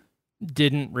 I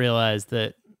didn't realize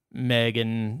that Meg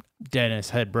and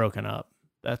Dennis had broken up.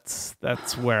 That's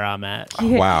where I'm at.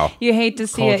 Wow. You hate to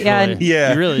see it. Yeah.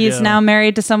 Yeah. You really He's do. now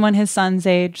married to someone his son's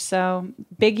age. So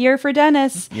big year for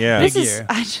Dennis. Yeah. This is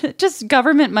just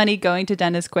government money going to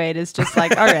Dennis Quaid is just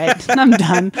like, all right, I'm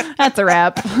done. That's a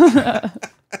wrap.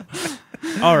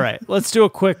 All right. Let's do a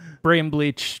quick Brain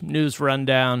Bleach news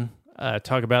rundown.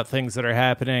 Talk about things that are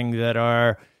happening that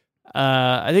are,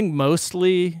 I think,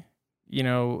 mostly,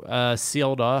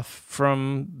 sealed off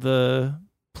from the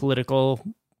political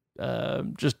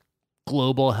just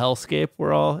global hellscape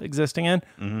we're all existing in.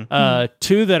 Mm-hmm.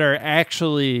 Two that are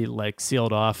actually like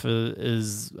sealed off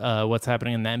is what's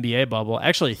happening in the NBA bubble.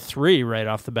 Actually, three right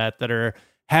off the bat that are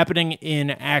happening in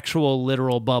actual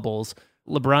literal bubbles.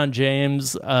 LeBron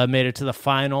James made it to the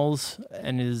finals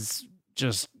and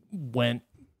just went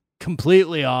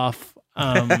completely off.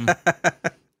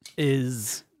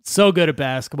 Is so good at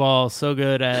basketball, so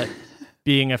good at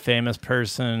being a famous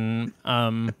person.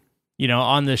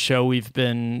 On this show, we've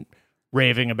been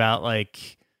raving about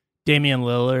like Damian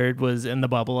Lillard was in the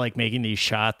bubble, like making these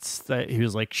shots that he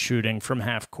was like shooting from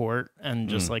half court and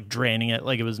just like draining it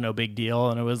like it was no big deal.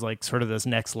 And it was like sort of this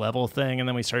next level thing. And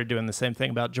then we started doing the same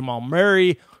thing about Jamal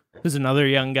Murray, who's another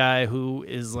young guy who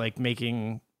is like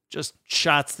making just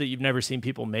shots that you've never seen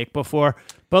people make before.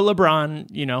 But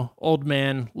LeBron, old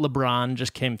man LeBron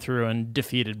just came through and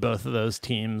defeated both of those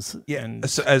teams. Yeah. And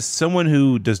So as someone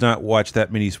who does not watch that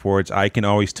many sports, I can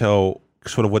always tell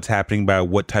sort of what's happening by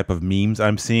what type of memes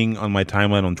I'm seeing on my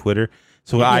timeline on Twitter.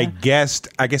 So I guess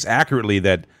accurately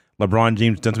that LeBron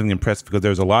James done something impressive, because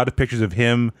there's a lot of pictures of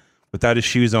him without his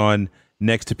shoes on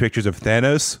next to pictures of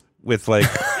Thanos with like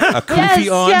a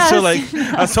kufi on. Yes. So like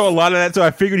I saw a lot of that. So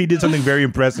I figured he did something very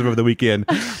impressive over the weekend,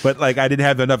 but like I didn't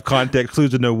have enough context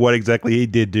clues to know what exactly he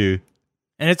did do.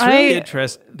 And it's really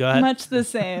interesting. Go ahead. Much the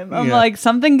same. I'm like,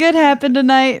 something good happened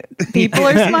tonight. People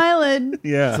are smiling.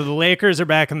 Yeah. So the Lakers are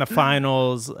back in the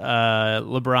finals.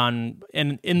 LeBron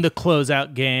in the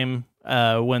closeout game,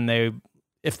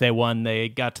 if they won, they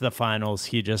got to the finals.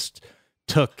 He just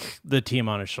took the team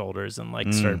on his shoulders and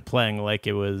started playing like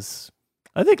it was,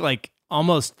 I think, like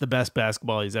almost the best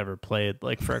basketball he's ever played,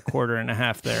 like for a quarter and a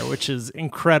half there, which is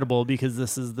incredible because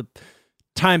this is the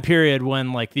time period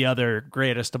when like the other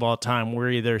greatest of all time were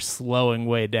either slowing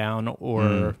way down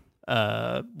or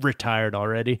retired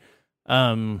already.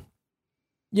 Yeah.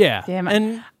 Damn it.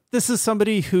 And this is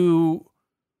somebody who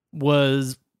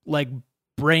was like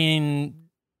brain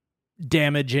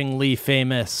damagingly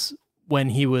famous when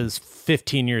he was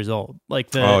 15 years old.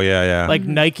 Like like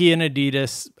Nike and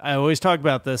Adidas. I always talk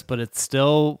about this, but it's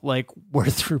still like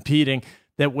worth repeating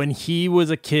that when he was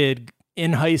a kid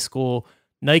in high school,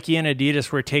 Nike and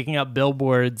Adidas were taking up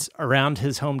billboards around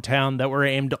his hometown that were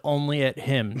aimed only at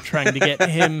him, trying to get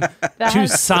him to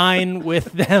sign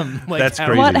with them. Like, that's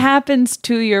crazy. What happens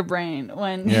to your brain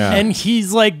when... Yeah. And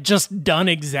he's like just done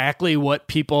exactly what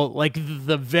people, like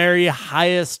the very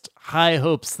highest high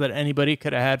hopes that anybody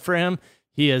could have had for him,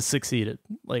 he has succeeded.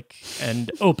 Like, and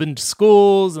opened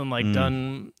schools and like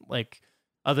done like...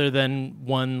 Other than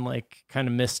one like kind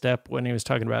of misstep when he was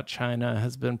talking about China,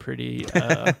 has been pretty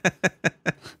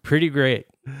pretty great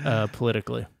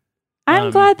politically. I'm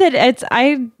glad that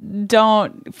I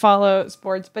don't follow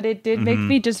sports, but it did make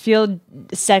me just feel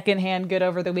secondhand good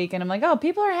over the weekend. I'm like, oh,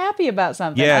 people are happy about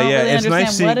something. Yeah, I don't really it's understand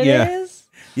nice seeing, what it is.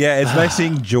 Yeah, it's nice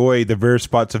seeing joy, the various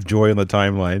spots of joy on the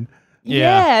timeline.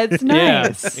 Yeah, it's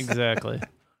nice. Yeah, exactly.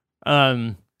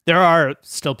 There are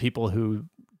still people who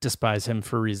despise him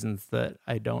for reasons that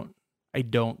I don't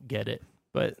get it,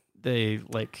 but they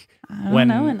like I when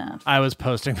don't know enough. I was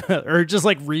posting or just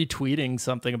like retweeting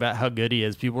something about how good he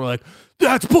is, people were like,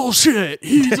 that's bullshit,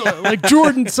 he's like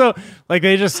Jordan. So like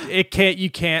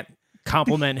you can't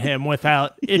compliment him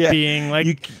without it being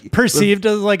like perceived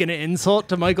as like an insult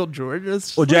to Michael Jordan.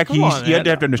 Well, Jack, like, you have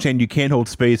to understand you can't hold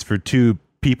space for two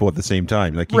people at the same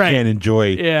time. Like you can't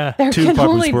enjoy There two can popular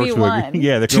only sports. be one.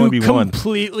 Yeah, there can two only be one.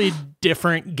 completely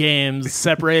different games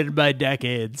separated by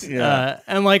decades. Yeah.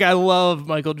 And like I love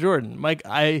Michael Jordan.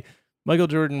 Michael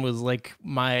Jordan was like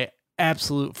my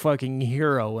absolute fucking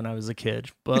hero when I was a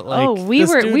kid. But like we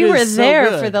were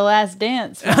there for The Last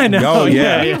Dance. I know. Oh,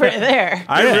 yeah. We were there.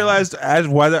 I realized as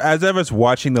I was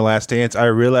watching The Last Dance, I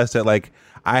realized that like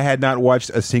I had not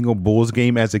watched a single Bulls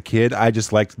game as a kid. I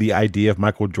just liked the idea of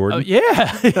Michael Jordan. Oh, yeah.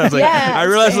 I was like, Yeah, I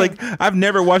realized same. like I've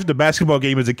never watched a basketball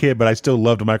game as a kid, but I still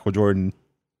loved Michael Jordan.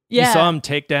 Yeah. You saw him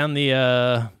take down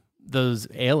the those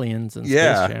aliens in Space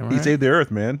Jam, right? He saved the Earth,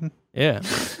 man. Yeah.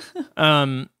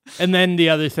 And then the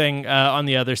other thing on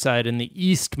the other side in the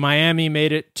East, Miami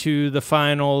made it to the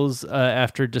finals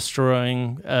after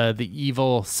destroying the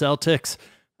evil Celtics.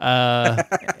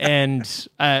 And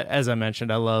as I mentioned,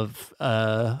 I love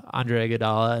Andre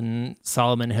Iguodala and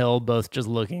Solomon Hill, both just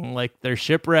looking like they're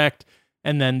shipwrecked.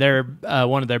 And then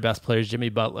one of their best players, Jimmy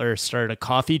Butler, started a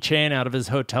coffee chain out of his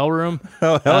hotel room.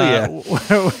 Oh hell yeah!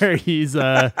 Where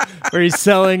he's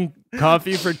selling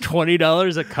coffee for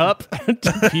 $20 a cup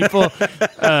to people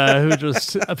who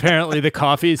just apparently the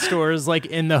coffee stores like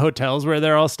in the hotels where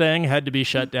they're all staying had to be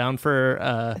shut down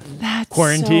for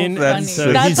quarantine. That's so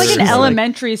like funny. an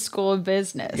elementary school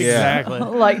business. Yeah. Exactly.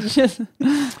 Like just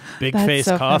Big That's face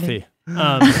so coffee.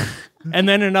 And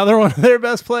then another one of their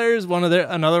best players,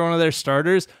 another one of their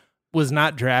starters, was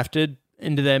not drafted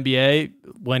into the NBA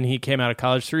when he came out of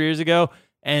college 3 years ago.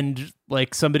 And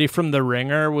like somebody from The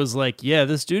Ringer was like, yeah,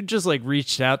 this dude just like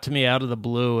reached out to me out of the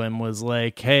blue and was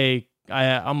like, hey,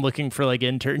 I'm looking for like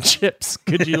internships.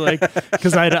 Could you like,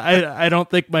 because I don't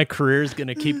think my career is going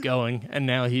to keep going. And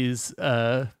now he's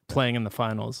playing in the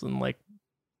finals and like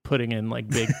putting in like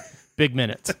big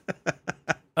minutes.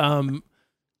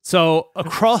 So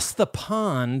across the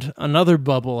pond, another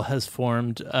bubble has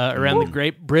formed around the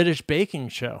Great British Baking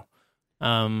Show,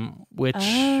 which,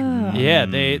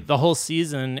 the whole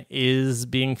season is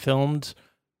being filmed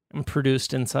and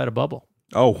produced inside a bubble.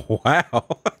 Oh, wow.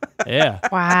 Yeah.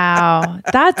 wow,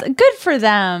 that's good for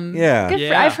them.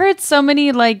 Yeah. I've heard so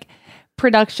many like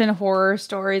production horror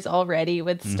stories already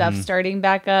with stuff starting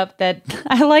back up that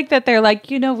I like that they're like,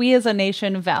 we as a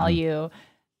nation value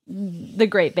the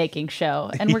Great Baking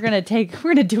Show, and we're gonna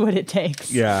do what it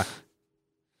takes. Yeah.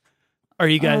 Are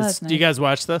you guys? that's Do you nice. guys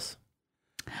watch this?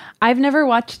 I've never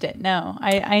watched it. No,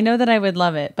 I know that I would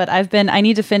love it, but I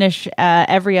need to finish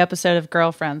every episode of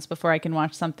Girlfriends before I can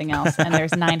watch something else. And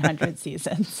there's 900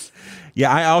 seasons. Yeah,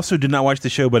 I also did not watch the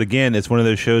show, but again, it's one of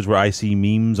those shows where I see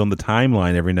memes on the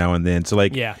timeline every now and then. So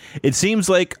like, it seems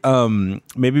like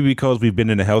maybe because we've been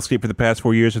in a hellscape for the past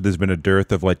 4 years, so there's been a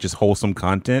dearth of like just wholesome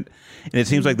content. And it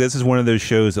seems like this is one of those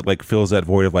shows that like fills that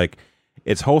void of like,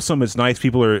 it's wholesome, it's nice.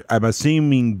 People are, I'm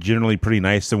assuming, generally pretty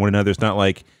nice to one another. It's not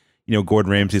like, you know,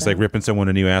 Gordon Ramsay's like ripping someone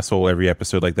a new asshole every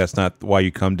episode. Like that's not why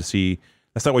you come to see.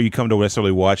 That's not why you come to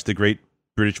necessarily watch the Great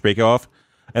British Bake Off.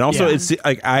 And also, it's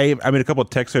like I'm in a couple of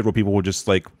text threads where people will just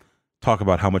like talk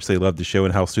about how much they love the show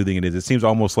and how soothing it is. It seems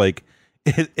almost like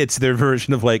it's their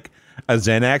version of like a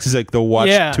Xanax. Is like they'll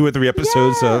watch 2 or 3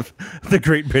 episodes of the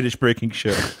Great British Baking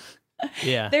Show.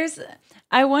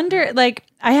 I wonder, like,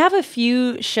 I have a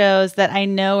few shows that I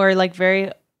know are like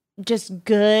very just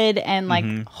good and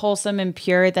like wholesome and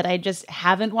pure that I just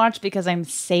haven't watched because I'm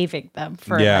saving them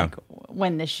for like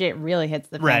when the shit really hits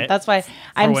the fan. Right. That's why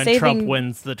I'm when saving. Trump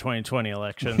wins the 2020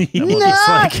 election.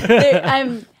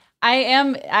 I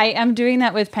am doing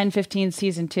that with Pen 15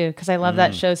 season 2 because I love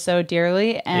that show so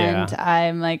dearly, and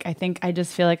I'm like, I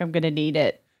just feel like I'm gonna need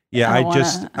it. Yeah,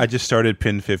 I just started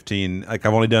Pen 15. Like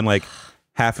I've only done like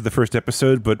half of the first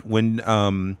episode, but when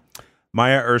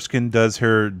Maya Erskine does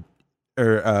her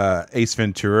Ace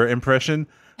Ventura impression,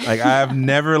 like I've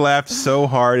never laughed so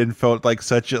hard and felt like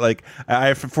such a like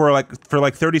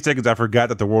for 30 seconds I forgot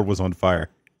that the world was on fire.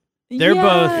 They're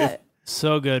both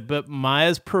so good, but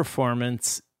Maya's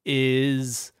performance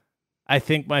is, I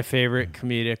think, my favorite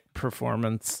comedic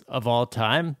performance of all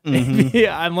time.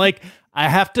 I'm like, I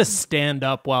have to stand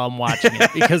up while I'm watching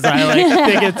it because I like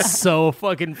think it's so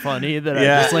fucking funny that I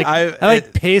just like I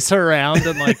pace around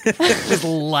and like just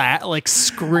like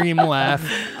scream laugh.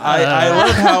 I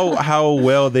love how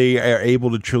well they are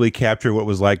able to truly capture what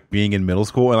was like being in middle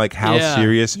school and like how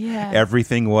serious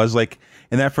everything was. Like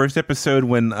in that first episode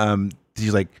when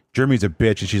she's like, Jeremy's a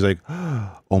bitch, and she's like,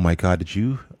 oh my god,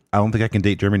 I don't think I can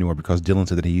date Jeremy anymore because Dylan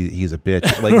said that he's a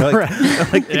bitch.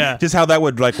 Like just how that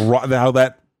would like how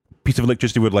that piece of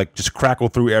electricity would like just crackle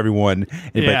through everyone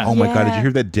and be like, oh my god, did you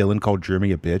hear that Dylan called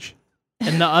Jeremy a bitch?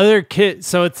 And the other kid,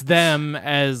 so it's them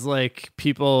as like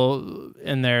people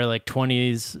in their like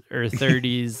 20s or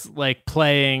 30s like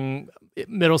playing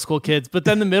middle school kids, but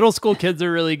then the middle school kids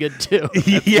are really good too.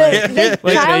 The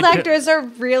child actors are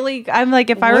really, I'm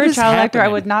like, if I were a child actor, I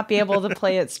would not be able to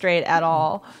play it straight at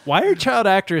all. Why are child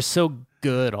actors so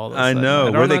good all of a sudden? I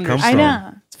know, where they come from. I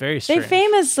know. It's very strange. They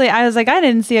famously, I was like, I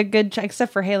didn't see a good,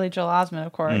 except for Haley Joel Osment,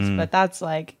 of course, but that's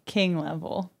like king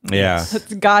level. Yeah.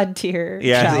 It's god tier.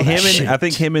 Yeah, I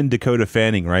think him and Dakota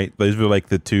Fanning, right? Those were like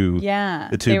the two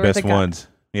best ones.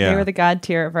 Yeah. They were the god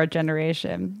tier of our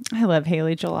generation. I love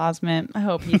Haley Joel Osment. I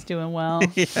hope he's doing well.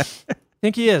 I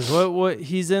think he is. What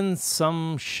he's in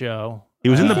some show. He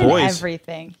was in The Boys.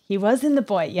 Everything. He was in The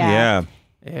Boy. Yeah.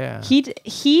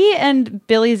 He and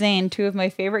Billy Zane, 2 of my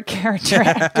favorite character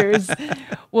actors,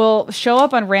 will show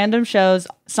up on random shows,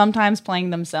 sometimes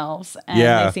playing themselves,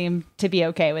 and they seem to be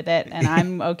okay with it, and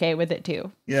I'm okay with it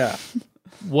too. Yeah.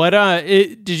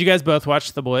 Did you guys both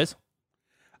watch The Boys?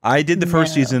 I did the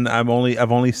first season. I've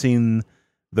only seen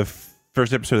the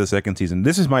first episode of the second season.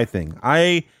 This is my thing.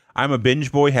 I'm a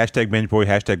binge boy. #binge boy.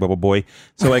 #bubble boy.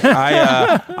 So like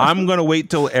I'm gonna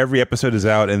wait till every episode is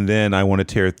out and then I want to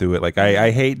tear through it. Like I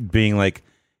hate being like.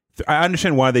 I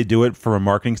understand why they do it from a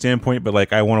marketing standpoint, but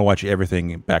like I want to watch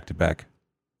everything back to back.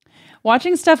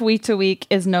 Watching stuff week to week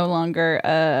is no longer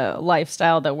a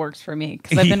lifestyle that works for me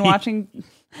because I've been watching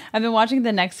the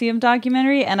NXIVM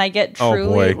documentary and I get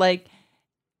truly like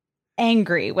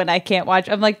angry when I can't watch.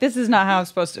 I'm like, this is not how I'm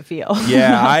supposed to feel.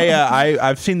 Yeah,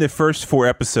 I've seen the first 4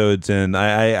 episodes and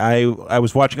I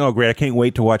was watching. Oh, great! I can't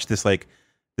wait to watch this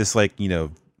you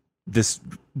know this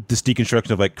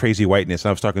deconstruction of like crazy whiteness. And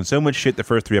I was talking so much shit the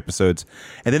first 3 episodes,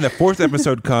 and then the 4th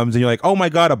episode comes and you're like, oh my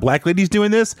god, a black lady's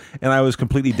doing this, and I was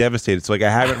completely devastated. So like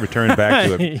I haven't returned back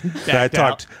to it.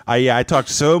 So I talked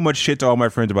so much shit to all my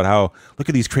friends about how look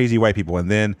at these crazy white people,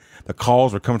 and then the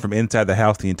calls were coming from inside the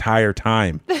house the entire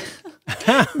time.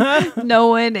 No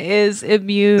one is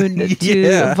immune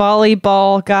to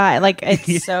volleyball guy. Like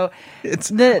it's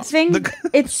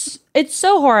it's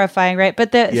so horrifying, right?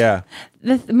 But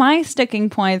my sticking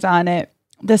points on it,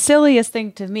 the silliest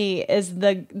thing to me is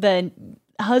the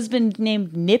husband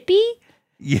named Nippy.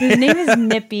 His name is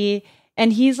Nippy,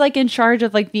 and he's like in charge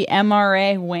of like the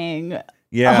MRA wing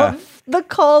of the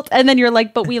cult. And then you're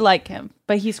like, but we like him,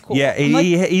 but he's cool. Yeah,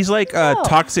 he's like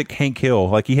toxic Hank Hill.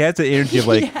 Like he has the energy of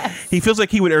like he feels like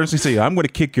he would earnestly say, "I'm going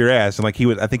to kick your ass," and like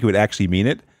I think he would actually mean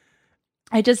it.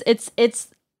 It's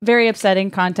very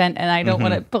upsetting content, and I don't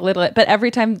want to belittle it. But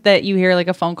every time that you hear like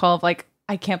a phone call of like,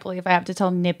 I can't believe I have to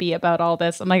tell Nippy about all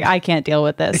this, I'm like, I can't deal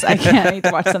with this. I need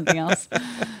to watch something else.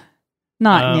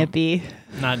 Not Nippy.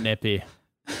 Not Nippy.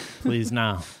 Please,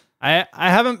 no. I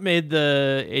haven't made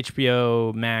the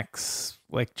HBO Max,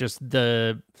 like just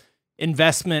the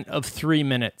investment of 3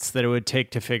 minutes that it would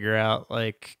take to figure out,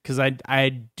 like, because I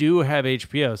do have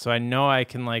HBO, so I know I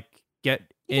can like get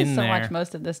you in can still there. watch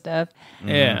most of this stuff.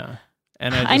 Yeah.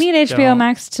 And I need HBO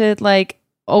Max to like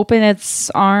open its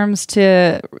arms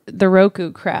to the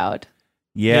Roku crowd.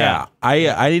 Yeah.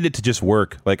 I need it to just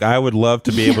work. Like, I would love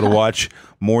to be able to watch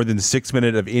more than 6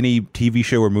 minutes of any TV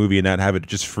show or movie and not have it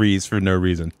just freeze for no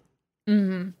reason.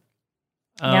 Mm-hmm.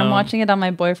 Yeah, I'm watching it on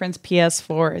my boyfriend's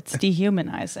PS4. It's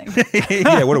dehumanizing.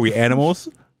 Yeah, what are we, animals?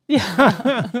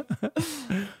 Yeah.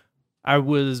 I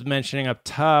was mentioning up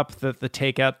top that the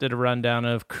Takeout did a rundown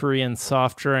of Korean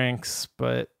soft drinks,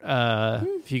 but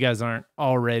if you guys aren't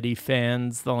already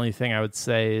fans, the only thing I would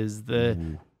say is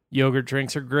the yogurt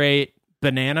drinks are great.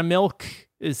 Banana milk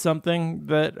is something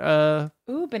that...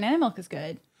 Ooh, banana milk is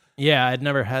good. Yeah, I'd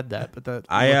never had that, but that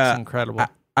looks incredible.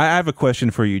 I have a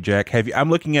question for you, Jack. I'm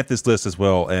looking at this list as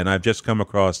well, and I've just come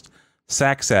across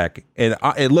Sack, and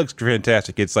it looks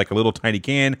fantastic. It's like a little tiny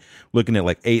can, looking at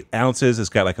like 8 ounces. It's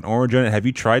got like an orange on it. Have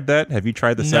you tried that? Have you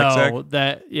tried the Sack? No,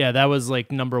 that was like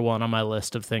number 1 on my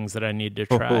list of things that I need to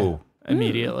try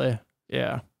immediately.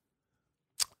 Yeah.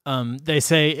 They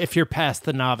say if you're past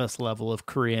the novice level of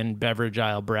Korean beverage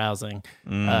aisle browsing,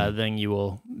 then you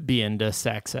will be into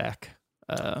Sack.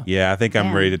 Yeah, I think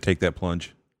I'm ready to take that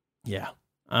plunge. Yeah.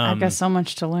 I've got so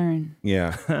much to learn.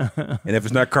 Yeah. And if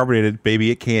it's not carbonated,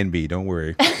 baby, it can be. Don't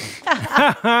worry.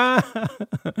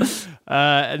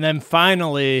 And then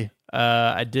finally,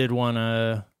 I did want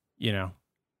to,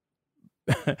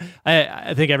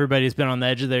 I think everybody's been on the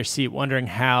edge of their seat wondering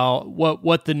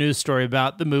what the news story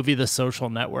about the movie The Social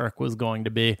Network was going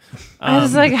to be. I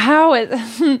was like, how it...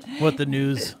 what the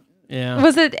news... Yeah.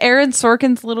 Was it Aaron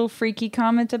Sorkin's little freaky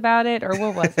comment about it, or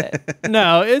what was it?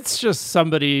 No, it's just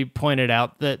somebody pointed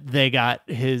out that they got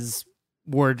his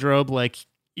wardrobe like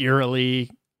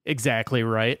eerily exactly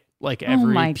right. Like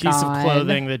every piece of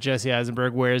clothing that Jesse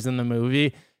Eisenberg wears in the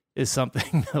movie is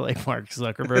something that like Mark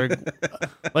Zuckerberg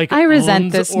like I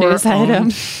resent this news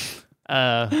item.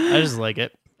 I just like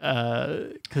it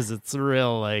because it's a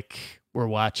real like we're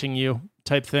watching you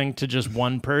type thing to just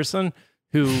one person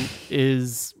who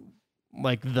is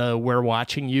like the we're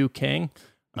watching you king.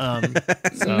 So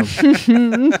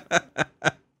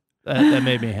that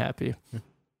made me happy.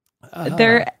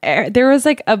 There was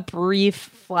like a brief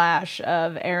flash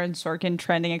of Aaron Sorkin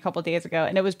trending a couple days ago,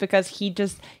 and it was because he's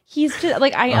just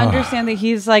like, I understand that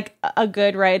he's like a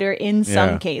good writer in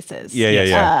some cases.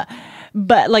 Yeah.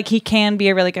 But like he can be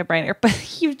a really good writer, but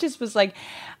he just was like,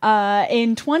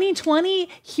 in 2020,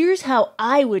 here's how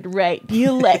I would write the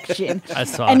election. I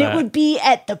saw and that. It would be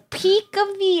at the peak of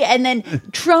and then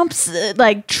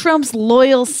Trump's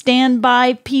loyal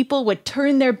standby people would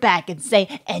turn their back and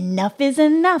say, enough is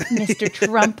enough, Mr.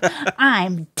 Trump.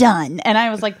 I'm done. And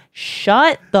I was like,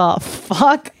 shut the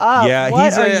fuck up. Yeah,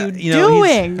 what are you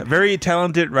doing? He's a very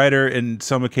talented writer in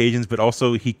some occasions, but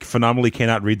also he phenomenally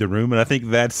cannot read the room. And I think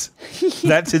that's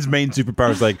his main superpower,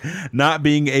 is like not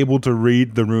being able to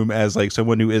read the room as like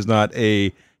someone who is not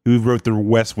who wrote the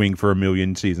West Wing for 1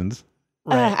 million seasons.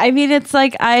 Right. I mean, it's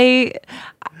like I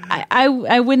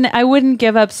wouldn't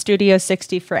give up Studio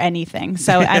 60 for anything.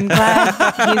 So I'm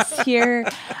glad he's here.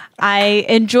 I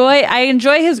enjoy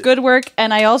his good work,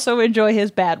 and I also enjoy his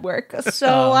bad work.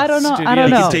 So I don't know. He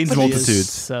contains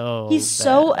multitudes. He's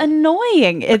so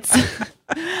annoying. It's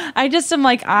I just am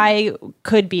like, I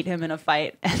could beat him in a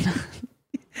fight.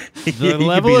 The you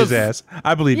level beat of his ass.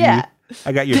 I believe you.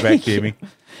 I got your back, Jamie.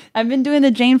 I've been doing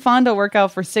the Jane Fonda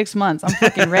workout for 6 months. I'm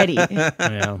fucking ready.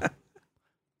 Yeah.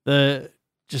 The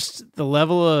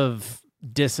level of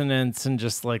dissonance and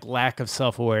just like lack of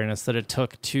self-awareness that it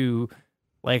took to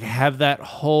like have that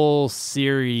whole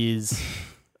series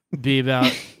be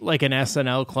about like an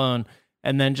SNL clone,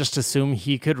 and then just assume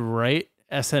he could write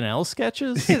SNL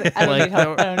sketches. I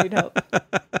don't need help.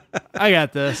 I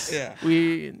got this. Yeah.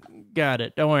 We got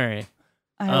it. Don't worry.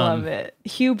 I love it.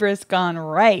 Hubris gone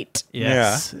right.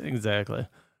 Yes, exactly.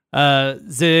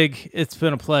 Zig, it's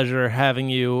been a pleasure having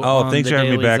you. Oh, thanks for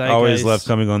having me back. I always love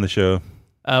coming on the show.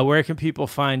 Where can people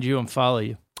find you and follow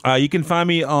you? You can find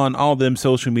me on all them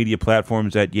social media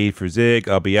platforms at Yay for Zig.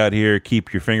 I'll be out here.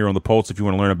 Keep your finger on the pulse if you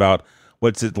want to learn about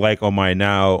what's it like on my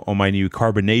new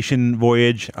carbonation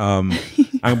voyage. I'll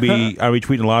be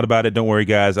tweeting a lot about it. Don't worry,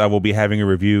 guys. I will be having a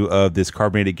review of this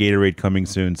carbonated Gatorade coming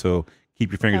soon. So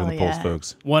Keep your fingers on the pulse, yeah.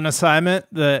 folks. One assignment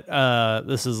that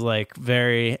this is like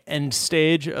very end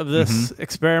stage of this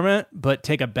experiment, but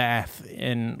take a bath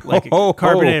in like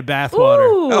carbonated bath water.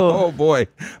 Ooh. Oh boy,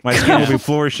 my skin will be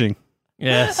flourishing.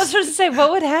 Yes. I was supposed to say, what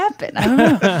would happen? I don't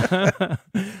know.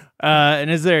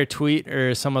 And is there a tweet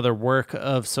or some other work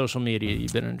of social media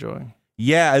you've been enjoying?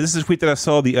 Yeah, this is a tweet that I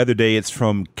saw the other day. It's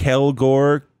from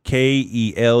Kelgore,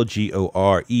 Kelgore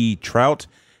Trout.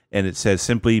 And it says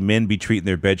simply, men be treating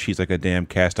their bed sheets like a damn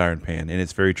cast iron pan. And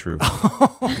it's very true.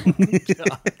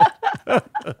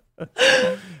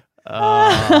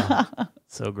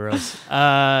 So gross.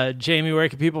 Jamie, where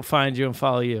can people find you and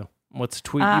follow you? What's a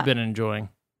tweet you've been enjoying?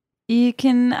 You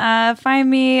can find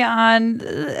me on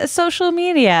social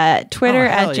media, Twitter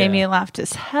at Jamie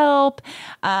Loftus Help,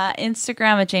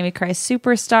 Instagram at Jamie Christ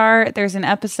Superstar. There's an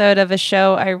episode of a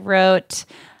show I wrote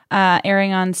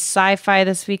airing on Sci-Fi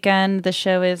this weekend. The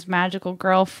show is Magical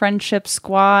Girl Friendship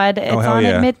Squad. It's on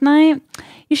at midnight.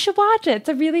 You should watch it. It's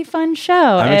a really fun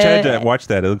show. I'm excited to watch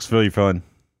that. It looks really fun.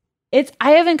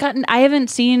 I've only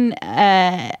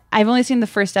seen the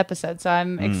first episode, so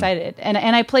I'm excited.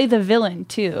 And I play the villain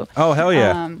too. Oh, hell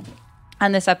yeah.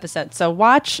 On this episode. So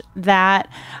watch that.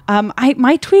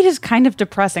 My tweet is kind of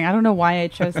depressing. I don't know why I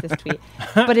chose this tweet,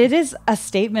 but it is a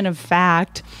statement of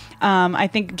fact. I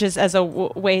think just as a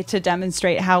way to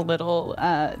demonstrate how little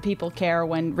people care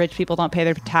when rich people don't pay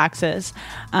their taxes.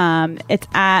 It's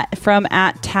from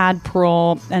Tad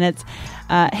Prohl, and it's,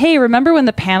 hey, remember when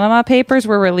the Panama Papers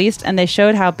were released and they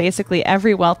showed how basically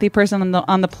every wealthy person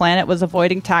on the planet was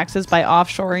avoiding taxes by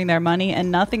offshoring their money, and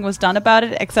nothing was done about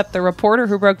it except the reporter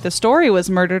who broke the story was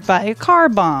murdered by a car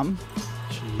bomb.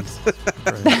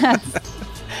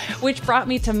 Which brought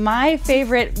me to my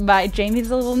favorite by Jamie's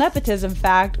little nepotism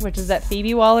fact, which is that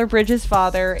Phoebe Waller-Bridge's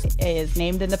father is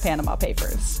named in the Panama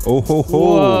Papers. Oh, ho, ho.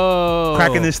 Whoa.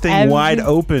 Cracking this thing wide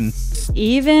open.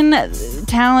 Even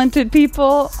talented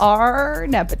people are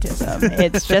nepotism.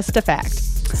 It's just a fact.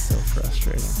 So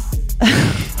frustrating.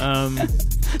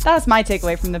 That's my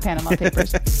takeaway from the Panama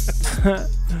Papers.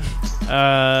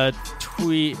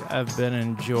 Tweet I've been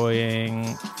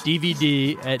enjoying.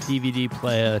 DVD at DVD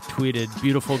Playa tweeted,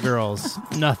 "Beautiful girls,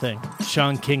 nothing.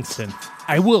 Sean Kingston.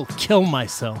 I will kill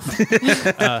myself." You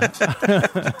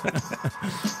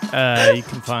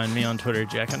can find me on Twitter,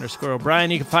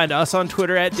 Jack_O'Brien. You can find us on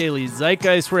Twitter at Daily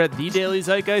Zeitgeist. We're at The Daily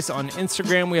Zeitgeist. On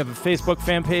Instagram, we have a Facebook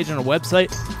fan page and a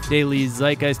website,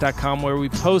 dailyzeitgeist.com, where we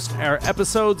post our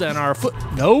episodes and our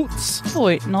footnotes.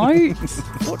 Where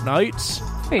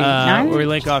we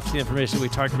link off to the information we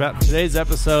talked about in today's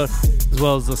episode, as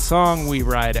well as the song we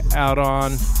ride out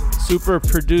on. Super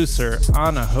producer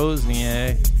Anna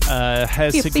Hosnier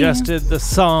has suggested the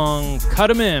song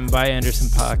Cut 'Em In by Anderson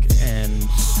 .Paak and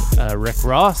Rick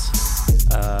Ross.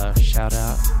 Shout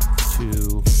out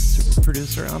to super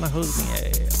producer Anna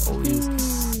Hosnier, always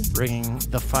bringing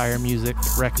the fire music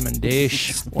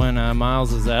recommendation when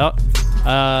Miles is out.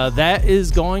 That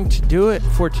is going to do it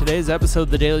for today's episode.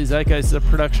 The Daily Zeitgeist is a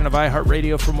production of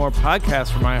iHeartRadio. For more podcasts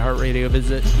from iHeartRadio,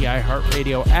 visit the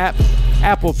iHeartRadio app,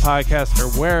 Apple Podcasts, or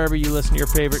wherever you listen to your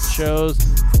favorite shows.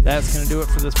 That's going to do it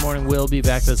for this morning. We'll be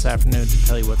back this afternoon to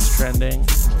tell you what's trending.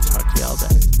 We'll talk to you all day.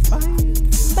 Bye.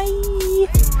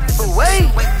 Wait.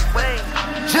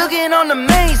 Jugging on the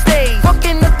main stage,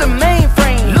 fucking up the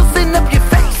mainframe, loosen up your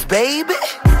face, baby.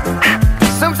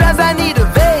 Sometimes I need a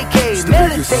vacate,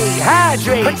 meditate,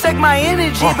 hydrate, protect my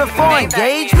energy before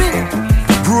engagement.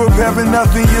 Grew up having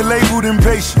nothing, you're labeled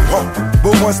impatient.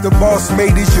 But once the boss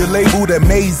made it, you're labeled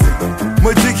amazing.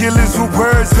 Meticulous with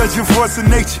words, such a force of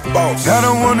nature. I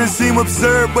don't wanna seem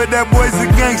absurd, but that boy's a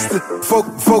gangster.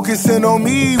 Focusing on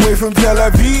me, way from Tel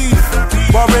Aviv.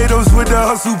 Barbados with the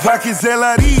hustle pockets,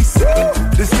 LIDs.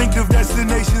 Distinctive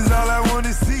destinations, all I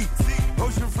wanna see.